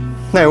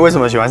那你为什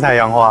么喜欢太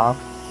阳花？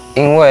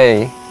因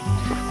为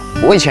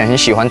我以前很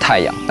喜欢太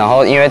阳，然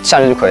后因为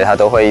向日葵它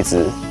都会一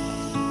直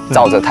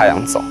照着太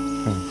阳走，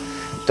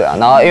对啊，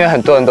然后因为很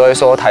多人都会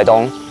说台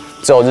东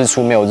只有日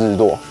出没有日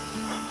落，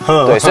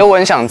对，所以我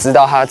很想知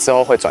道它之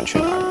后会转去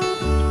哪里。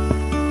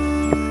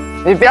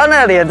你不要那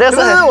个脸，这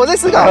是我在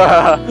思考，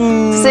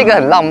是一个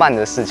很浪漫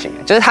的事情，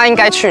就是他应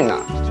该去哪，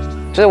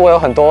就是我有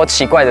很多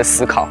奇怪的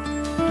思考，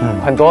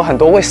很多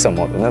为什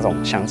么的那种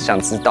想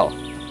知道。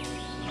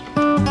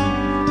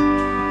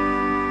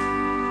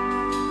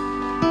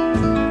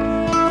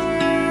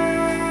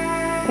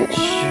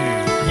许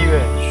愿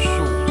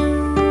树，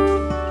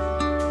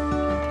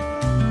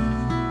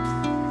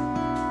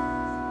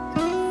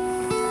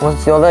我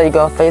有了一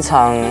个非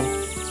常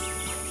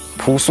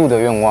朴素的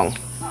愿望。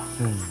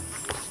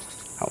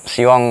好，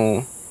希望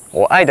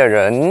我爱的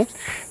人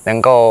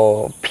能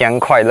够平安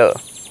快乐，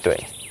对，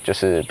就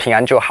是平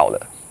安就好了。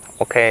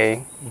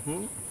OK。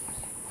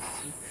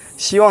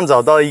希望找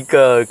到一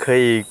个可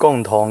以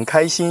共同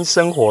开心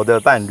生活的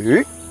伴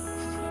侣。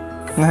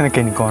那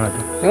给你挂那边，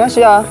没关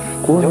系啊，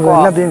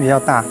那边比较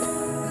大，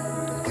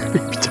那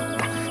边比较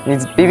大。你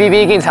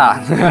哔警察。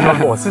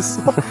我是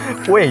说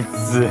位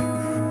置，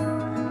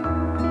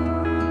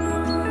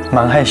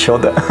蛮害羞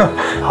的，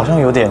好像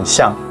有点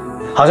像。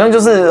好像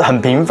就是很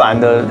平凡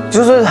的，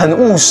就是很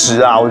务实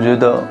啊，我觉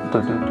得，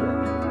对。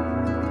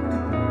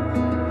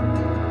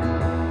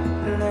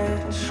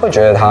会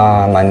觉得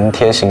他蛮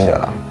贴心的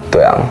啦，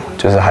对啊，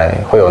就是还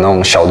会有那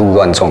种小鹿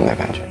乱撞的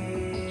感觉。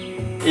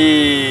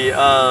1、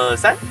2、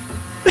3，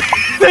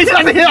等一下，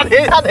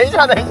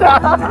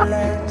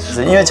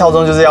是因为敲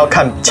钟就是要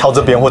看敲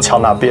这边或敲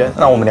那边，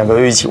那我们两个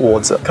就一起握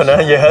着，可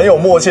能也很有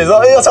默契，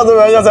说要敲这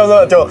边，要敲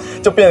这边，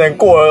就变成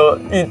过了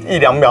一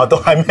两秒都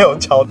还没有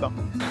敲到。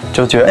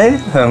就觉得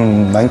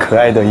蛮可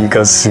爱的一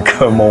个时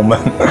刻 moment。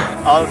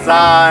好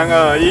，3、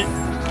2、1。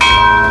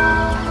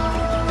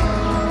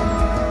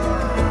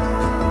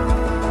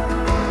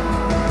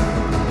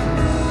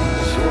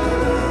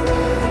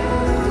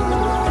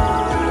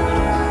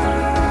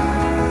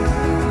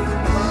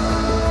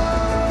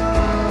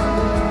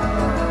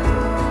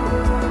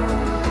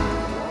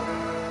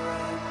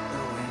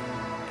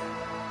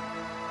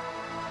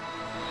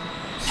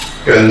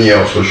跟你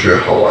有出去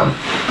好玩？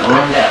我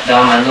们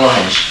聊蛮多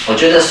我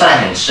觉得算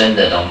很深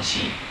的东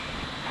西。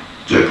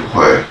最不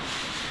会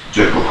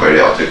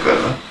聊这个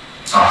了。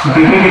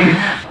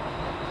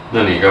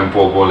那你跟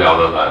波波聊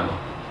得来吗？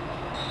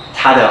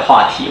他的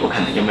话题我可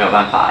能就没有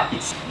办法一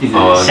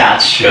直下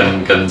去。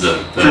跟着。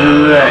对。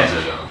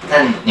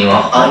但你们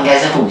应该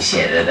是互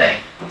写，对不对？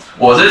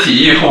我是提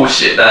议互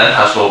写，但是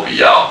他说不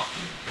要。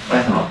为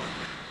什么？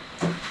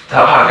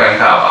他怕尴尬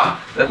吧？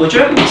我觉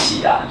得不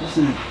急啊，就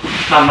是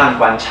慢慢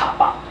观察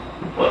吧。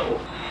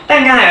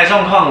但刚才的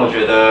状况，我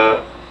觉得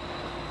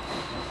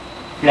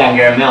两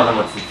个人没有那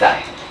么自在。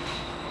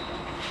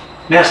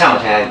没有像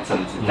我现在这么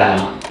自在。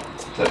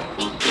对。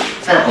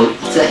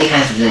这一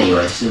开始真的以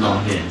为世峰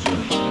是原住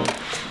民，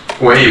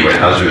我也以为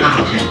他是原他好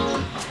住民，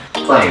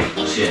像冠宇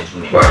不是原住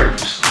民，怪不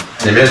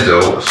是，里面只有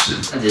我是。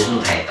他只是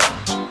住台东。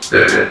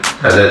对，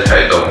他在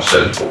台东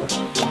生活。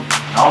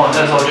然后我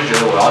那时候就觉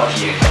得我要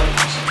体验台东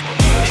生活，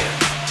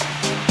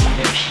有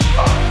点疲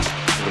乏，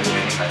所以决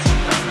定来承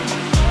担。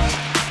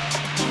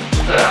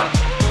对啊。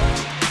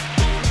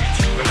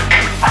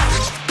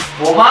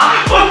我吗？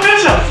我在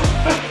想说，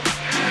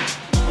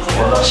我怎么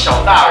有种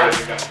小大人的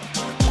感觉？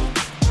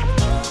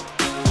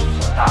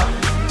小大人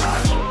哪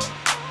有？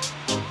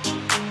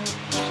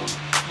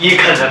也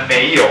可能没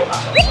有啦。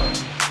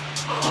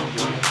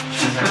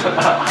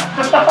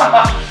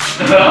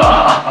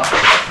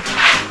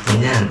你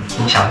这样，你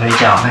想睡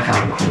觉，他干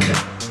嘛哭的？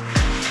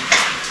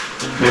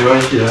没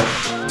关系的。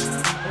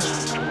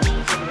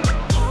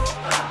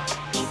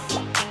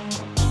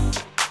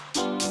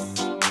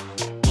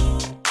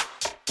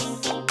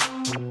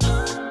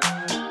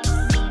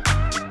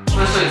会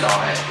睡着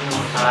哎，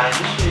来睡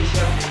一下。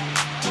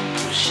不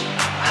行啊，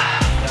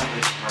这样会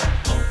起来。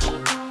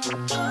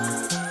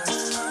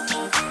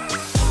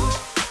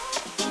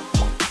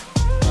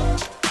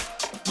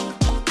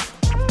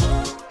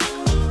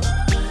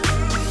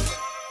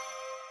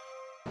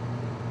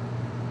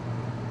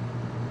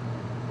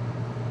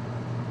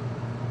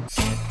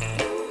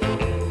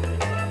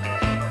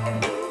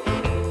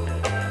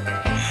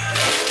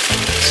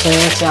青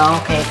椒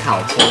可以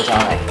烤青椒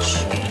来吃。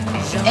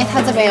哎，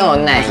它这边有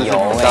奶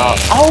油哎。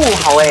哦，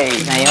好哎。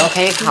奶油可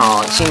以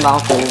烤杏鲍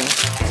菇。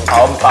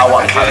好，把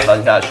碗盘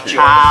翻下去。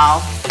好。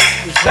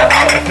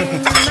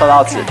收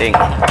到指令。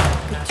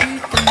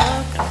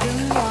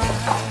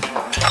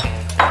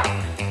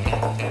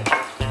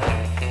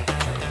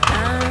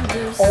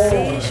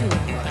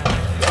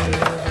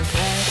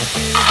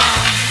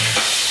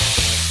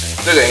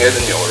这个应该是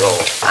牛肉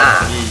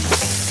啊。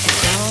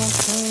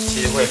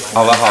其实会。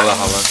好了，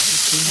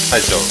太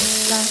久了。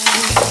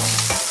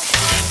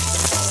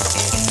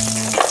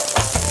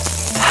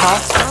好，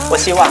我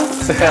希望。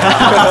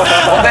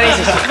我跟你一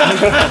起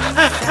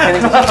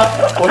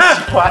我喜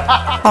欢。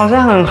好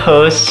像很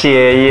和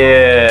谐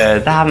耶，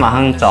大家马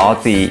上找到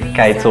自己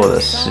该做的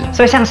事。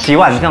所以像洗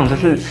碗这种，就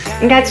是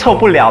应该错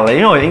不了了，因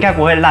为我应该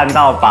不会烂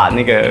到把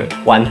那个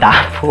碗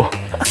打破。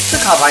这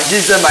卡盘其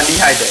实真的蛮厉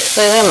害的，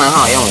对，这个蛮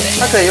好用的。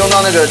它可以用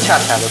到那个恰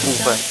恰的部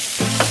分。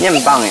你很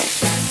棒哎。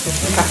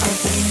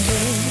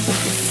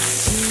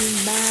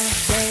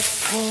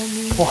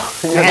哇，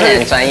你看起来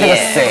很专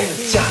业。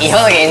以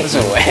后给你煮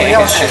哎。我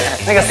要学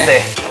那个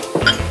谁。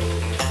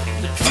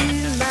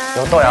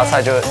有豆芽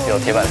菜就有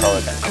铁板烧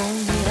的感觉。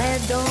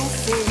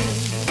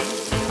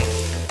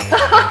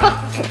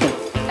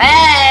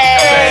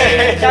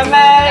哎，干杯！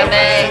干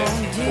杯！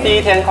第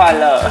一天快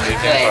乐。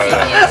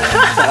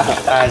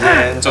大家今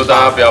天祝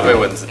大家不要被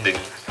蚊子叮。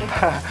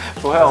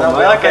不会，我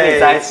们要跟你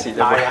在一起的。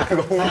打牙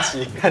攻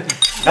击。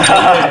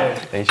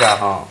等一下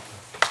哈。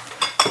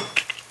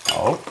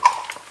好。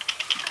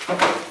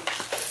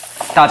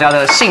大家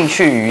的兴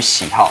趣与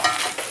喜好。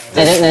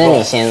那是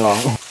你先咯。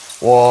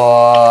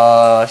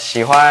我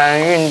喜欢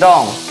运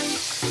动，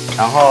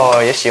然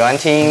后也喜欢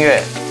听音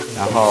乐，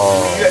然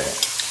后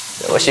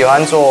我喜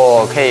欢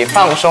做可以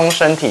放松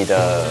身体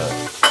的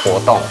活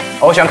动。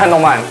我喜欢看动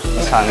漫，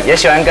也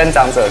喜欢跟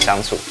长者相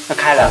处。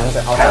开了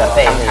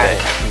背，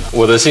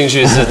我的兴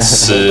趣是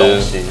吃，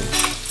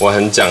我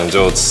很讲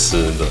究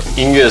吃的。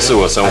音乐是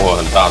我生活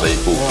很大的一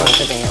部分。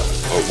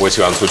我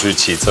喜欢出去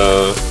骑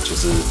车，就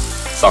是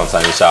上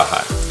山下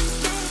海。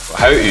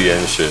还有语言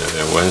学，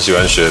我很喜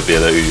欢学别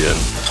的语言，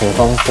很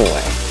丰富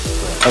哎。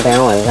我等一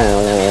下晚上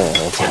有那边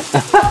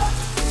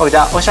我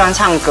讲。我喜欢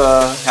唱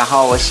歌，然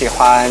后我喜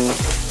欢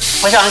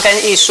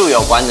跟艺术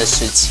有关的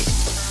事情，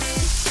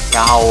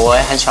然后我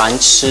也很喜欢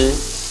吃，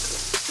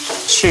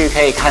去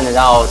可以看得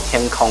到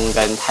天空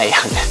跟太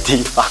阳的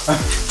地方。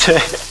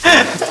对，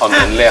好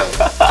能量。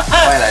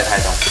欢迎来台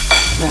东。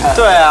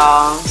对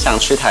啊，想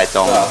去台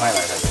东。对啊，欢迎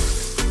来台东。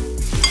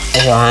我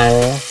喜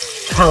欢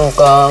唱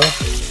歌。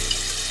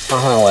画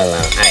画我也蛮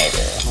爱的，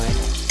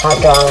化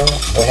妆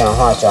我喜欢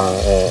化妆，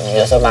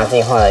有时候把自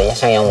己画的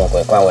像妖魔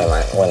鬼怪，我也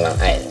蛮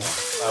爱的。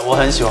我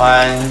很喜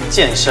欢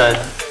健身，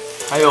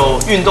还有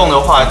运动的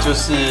话就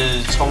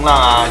是冲浪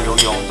啊、游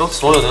泳，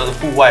所有的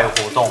户外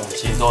活动，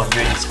其实都很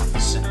愿意尝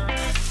试。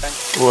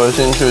我的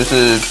兴趣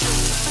是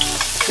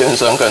健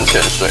身跟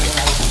潜水，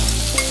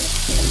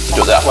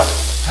就这样。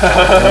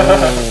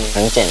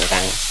很简单。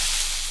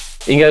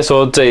应该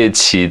说最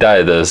期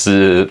待的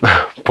是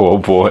波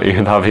波，因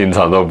为他平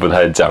常都不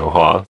太讲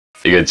话，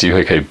一个机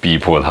会可以逼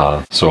迫他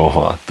说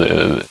话。对，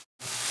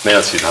没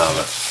有其他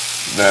的。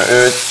没有，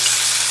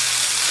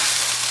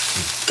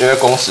因为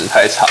工时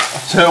太长，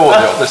所以我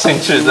有的兴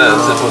趣真的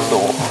是不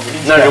多。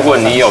那如果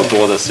你有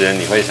多的时间，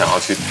你会想要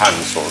去探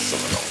索什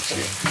么东西？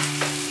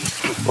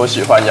我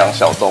喜欢养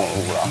小动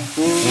物啦。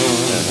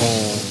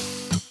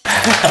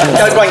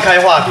要乱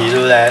开话题，对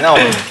不对？那我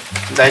们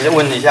来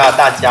问一下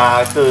大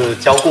家各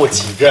交过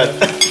几任？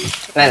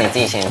那你自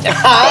己先讲。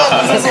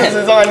是现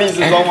实中还是历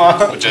史中吗？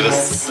我觉得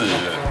4任。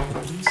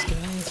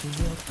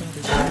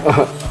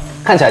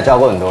看起来教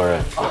过很多人。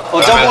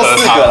我教过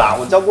4个啦，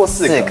我教过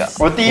4个。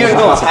我第一任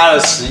跟我差了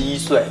11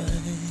岁。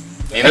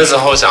你那时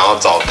候想要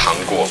找糖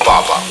果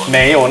爸爸吗？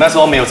没有，那时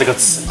候没有这个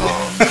词。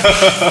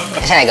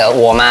下一个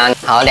我吗？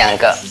好，2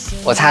个，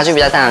我差距比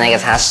较大的那个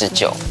差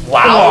19。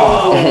哇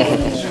哦！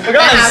我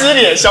刚刚很失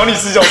礼，小你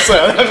19岁，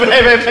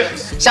呸，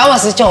小我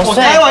19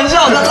岁。开玩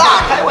笑的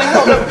啦，开玩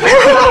笑的。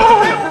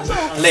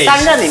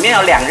3任里面有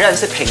2任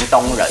是屏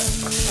东人。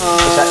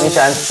你喜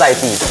欢在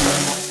地的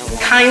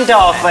 ？Kind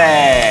of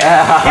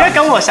因为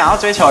跟我想要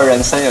追求的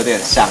人生有点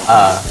像。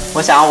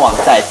我想要往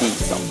在地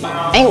走。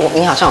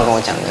你好像有跟我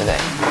讲，对不对？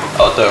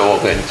哦，对，我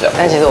跟你讲。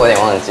但其实我有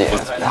点忘记了，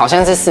好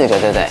像是4个，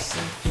对不对？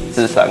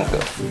是3个。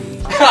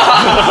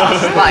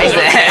不好意思，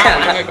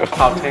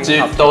好听，其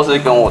实都是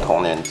跟我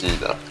同年纪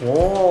的。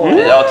哦，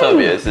比较特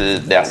别是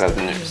2个是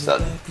女生。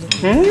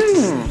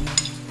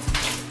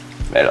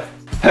没了。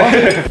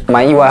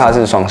蛮意外他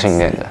是双性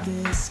恋的，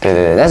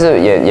对，但是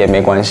也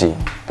没关系。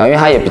然后因为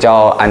他也比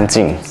较安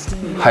静，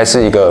还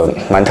是一个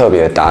蛮特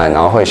别的答案，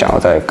然后会想要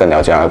再更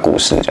了解他的故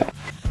事这样。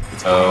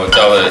我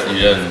交了1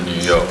任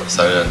女友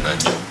，3任男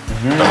友，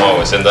然后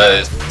我现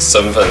在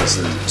身份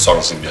是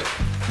双性恋。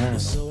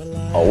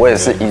我也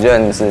是1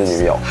任是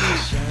女友，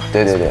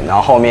对，然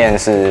后后面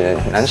是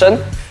男生，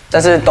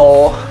但是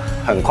都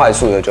很快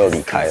速的就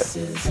离开了。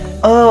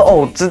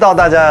知道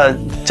大家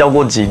交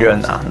过几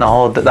任啊，然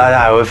后大家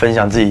还会分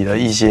享自己的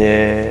一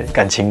些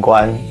感情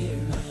观，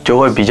就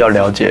会比较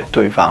了解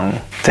对方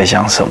在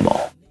想什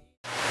么。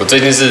我最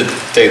近是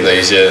date 了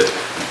一些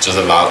就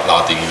是拉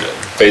丁人，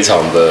非常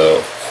的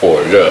火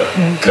热，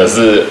可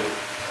是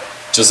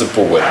就是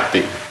不稳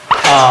定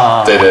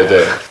啊。对，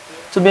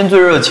这边最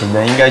热情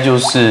的应该就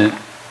是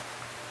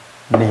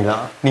你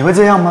了，你会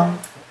这样吗？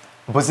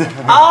不是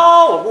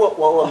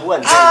我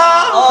问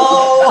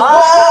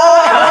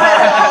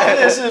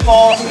谢世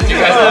峰，已经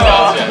开始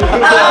了解。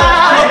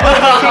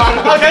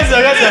开始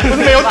了，不是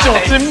没有酒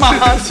精吗？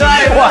再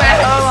玩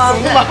吗？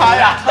妈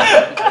呀！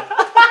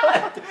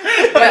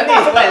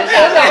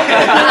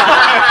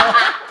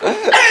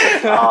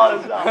好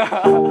笑。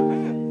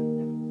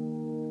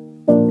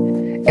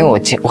因为我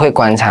会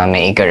观察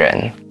每一个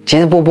人，其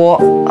实波波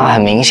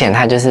很明显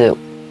他就是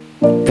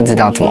不知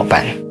道怎么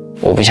办，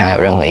我不想有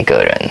任何一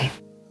个人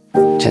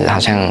就是好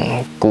像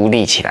孤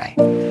立起来。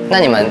那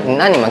你们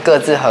各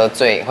自喝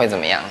醉会怎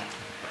么样？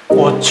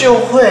我就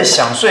会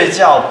想睡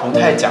觉，不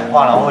太讲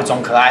话，然后会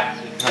装可爱。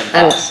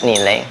那你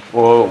嘞？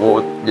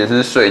我也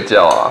是睡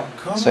觉啊，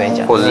睡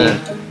觉，或者是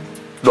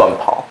乱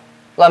跑。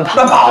乱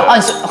跑啊！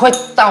你是会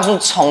到处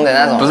冲的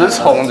那种？不是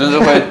冲，就是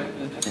会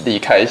离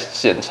开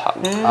现场。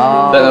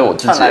但是我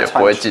自己也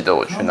不会记得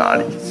我去哪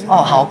里。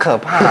好可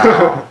怕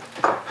哦！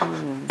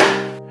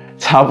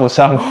插不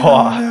上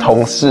话，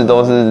同事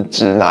都是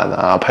直男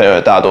啊，朋友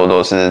大多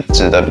都是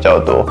直的比较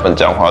多，我们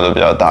讲话都比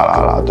较大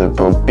啦啦，就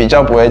比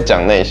较不会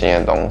讲内心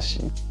的东西。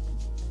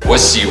我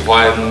喜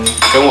欢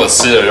跟我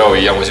吃的肉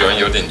一样，我喜欢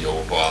有点油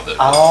花的。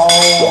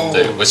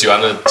对，我喜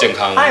欢的健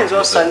康。你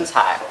说身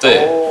材？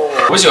对，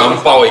我喜欢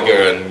抱一个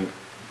人，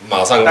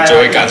马上就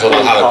会感受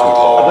到他的骨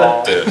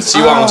头。对，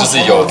希望就是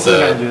有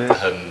着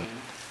很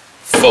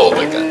full 的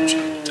感觉。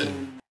对。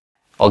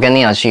我跟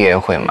Nino去约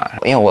会嘛，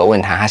因为我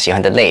问他喜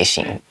欢的类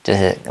型就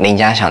是邻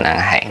家小男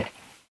孩，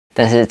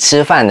但是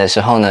吃饭的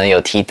时候呢有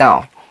提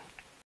到，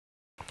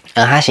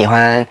他喜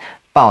欢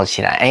抱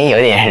起来，有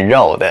点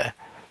肉的。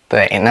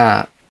对，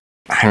那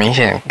很明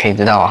显可以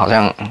知道我好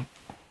像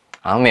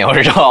没有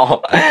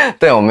肉，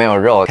对我没有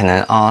肉，可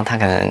能他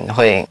可能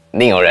会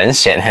另有人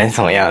选还是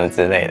怎么样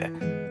之类的。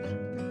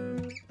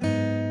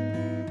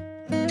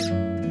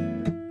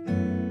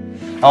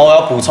然后我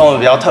要补充的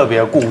比较特别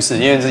的故事，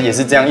因为也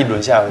是这样一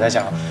轮下来，我在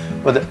想，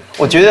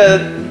我觉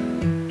得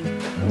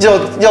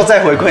要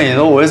再回馈你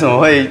说，我为什么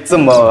会这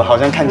么好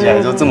像看起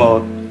来就这么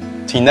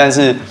平淡，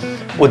是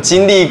我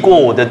经历过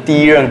我的第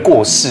一任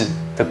过世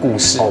的故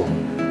事。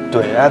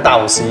对，他大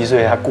我11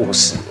岁，他过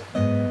世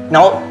了。然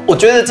后我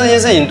觉得这件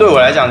事情对我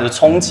来讲的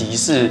冲击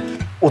是，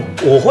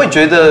我会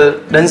觉得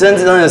人生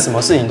真的什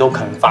么事情都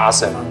可能发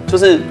生，就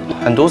是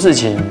很多事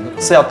情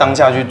是要当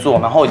下去做，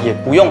然后也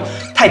不用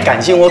太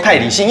感性或太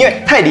理性，因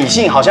为太理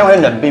性好像会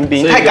冷冰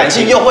冰，太感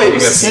性又会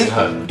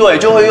对，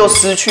就会又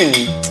失去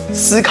你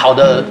思考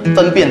的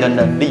分辨的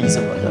能力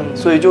什么的，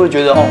所以就会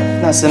觉得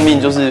那生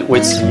命就是维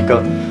持一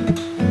个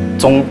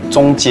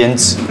中间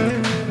值。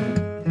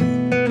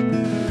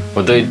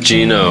我对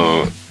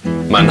Gino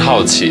蛮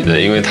好奇的，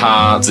因为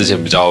他之前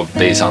比较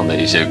悲伤的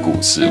一些故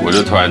事，我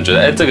就突然觉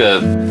得，这个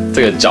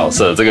角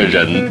色，这个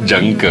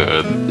人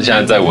格，现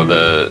在在我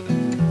的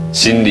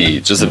心里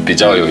就是比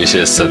较有一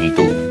些深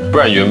度。不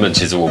然原本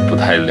其实我不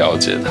太了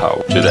解他，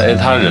我觉得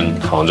他人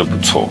好像就不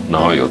错，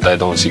然后有带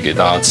东西给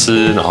大家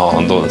吃，然后好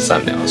像都很善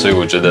良，所以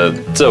我觉得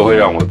这会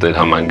让我对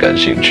他蛮感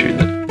兴趣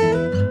的。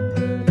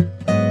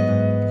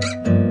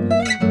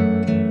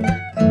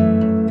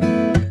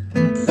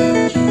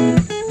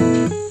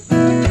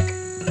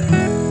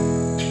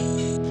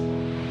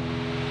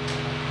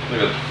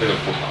那个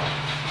不好，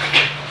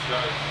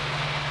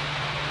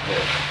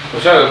我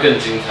需要有更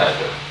精彩的。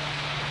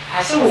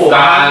还是我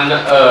？3、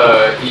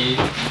2、1，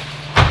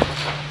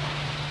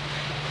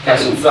他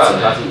是舞者，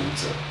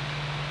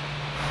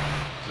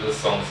就是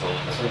松松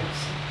的。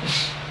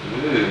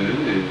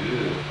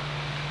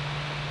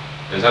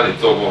等一下，你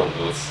做过很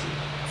多次。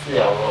是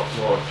有肉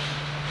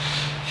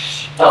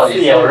体，到底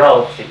是有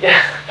肉体？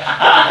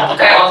不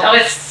该往上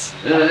面死，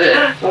是不是？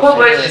我会不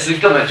会其实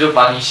根本就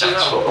把你想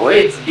错了？我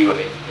一直以为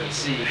你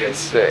是一个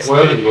对。我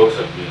有很多层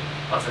面。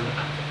啊，真的。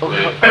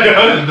对，有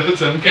很多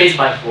层面。可以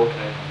把你拨开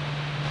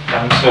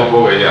吗？再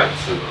拨给2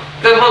次吧。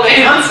对，拨给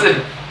2次。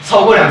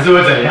超过2次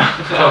会怎样？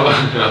超过2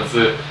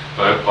次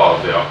我会爆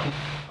掉。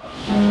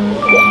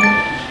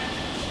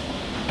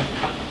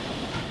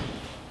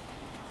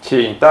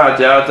请大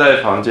家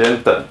在房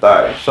间等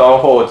待，稍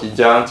后即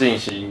将进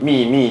行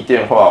秘密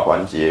电话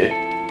环节，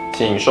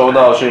请收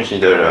到讯息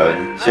的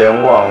人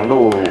前往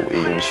录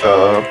影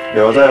车，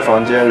留在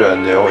房间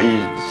人留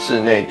意室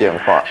内电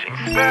话。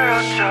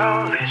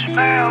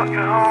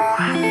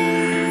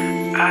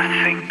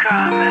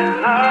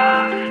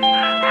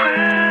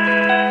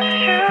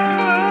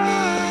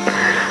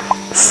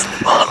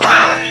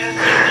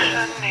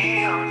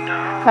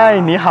嗨，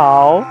你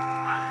好。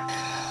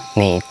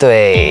你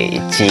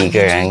对几个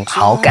人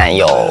好感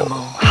有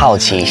好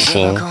奇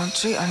心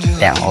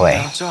？2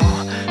位。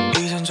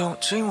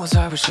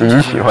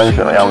你喜欢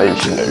什么样类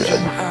型的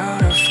人？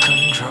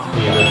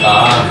你的答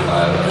案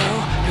来了。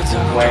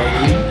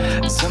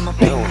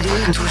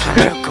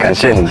感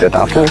谢你的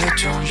答复。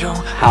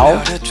好，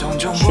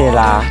谢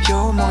啦，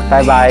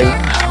拜拜。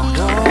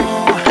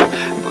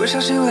不小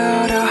心聊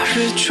到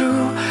日出，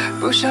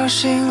不小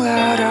心聊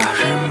到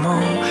日暮，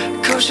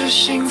口是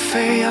心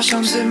非要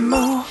上字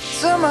幕，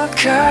怎么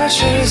开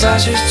始再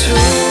去读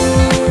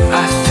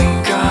 ？I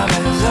think I'm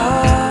in love。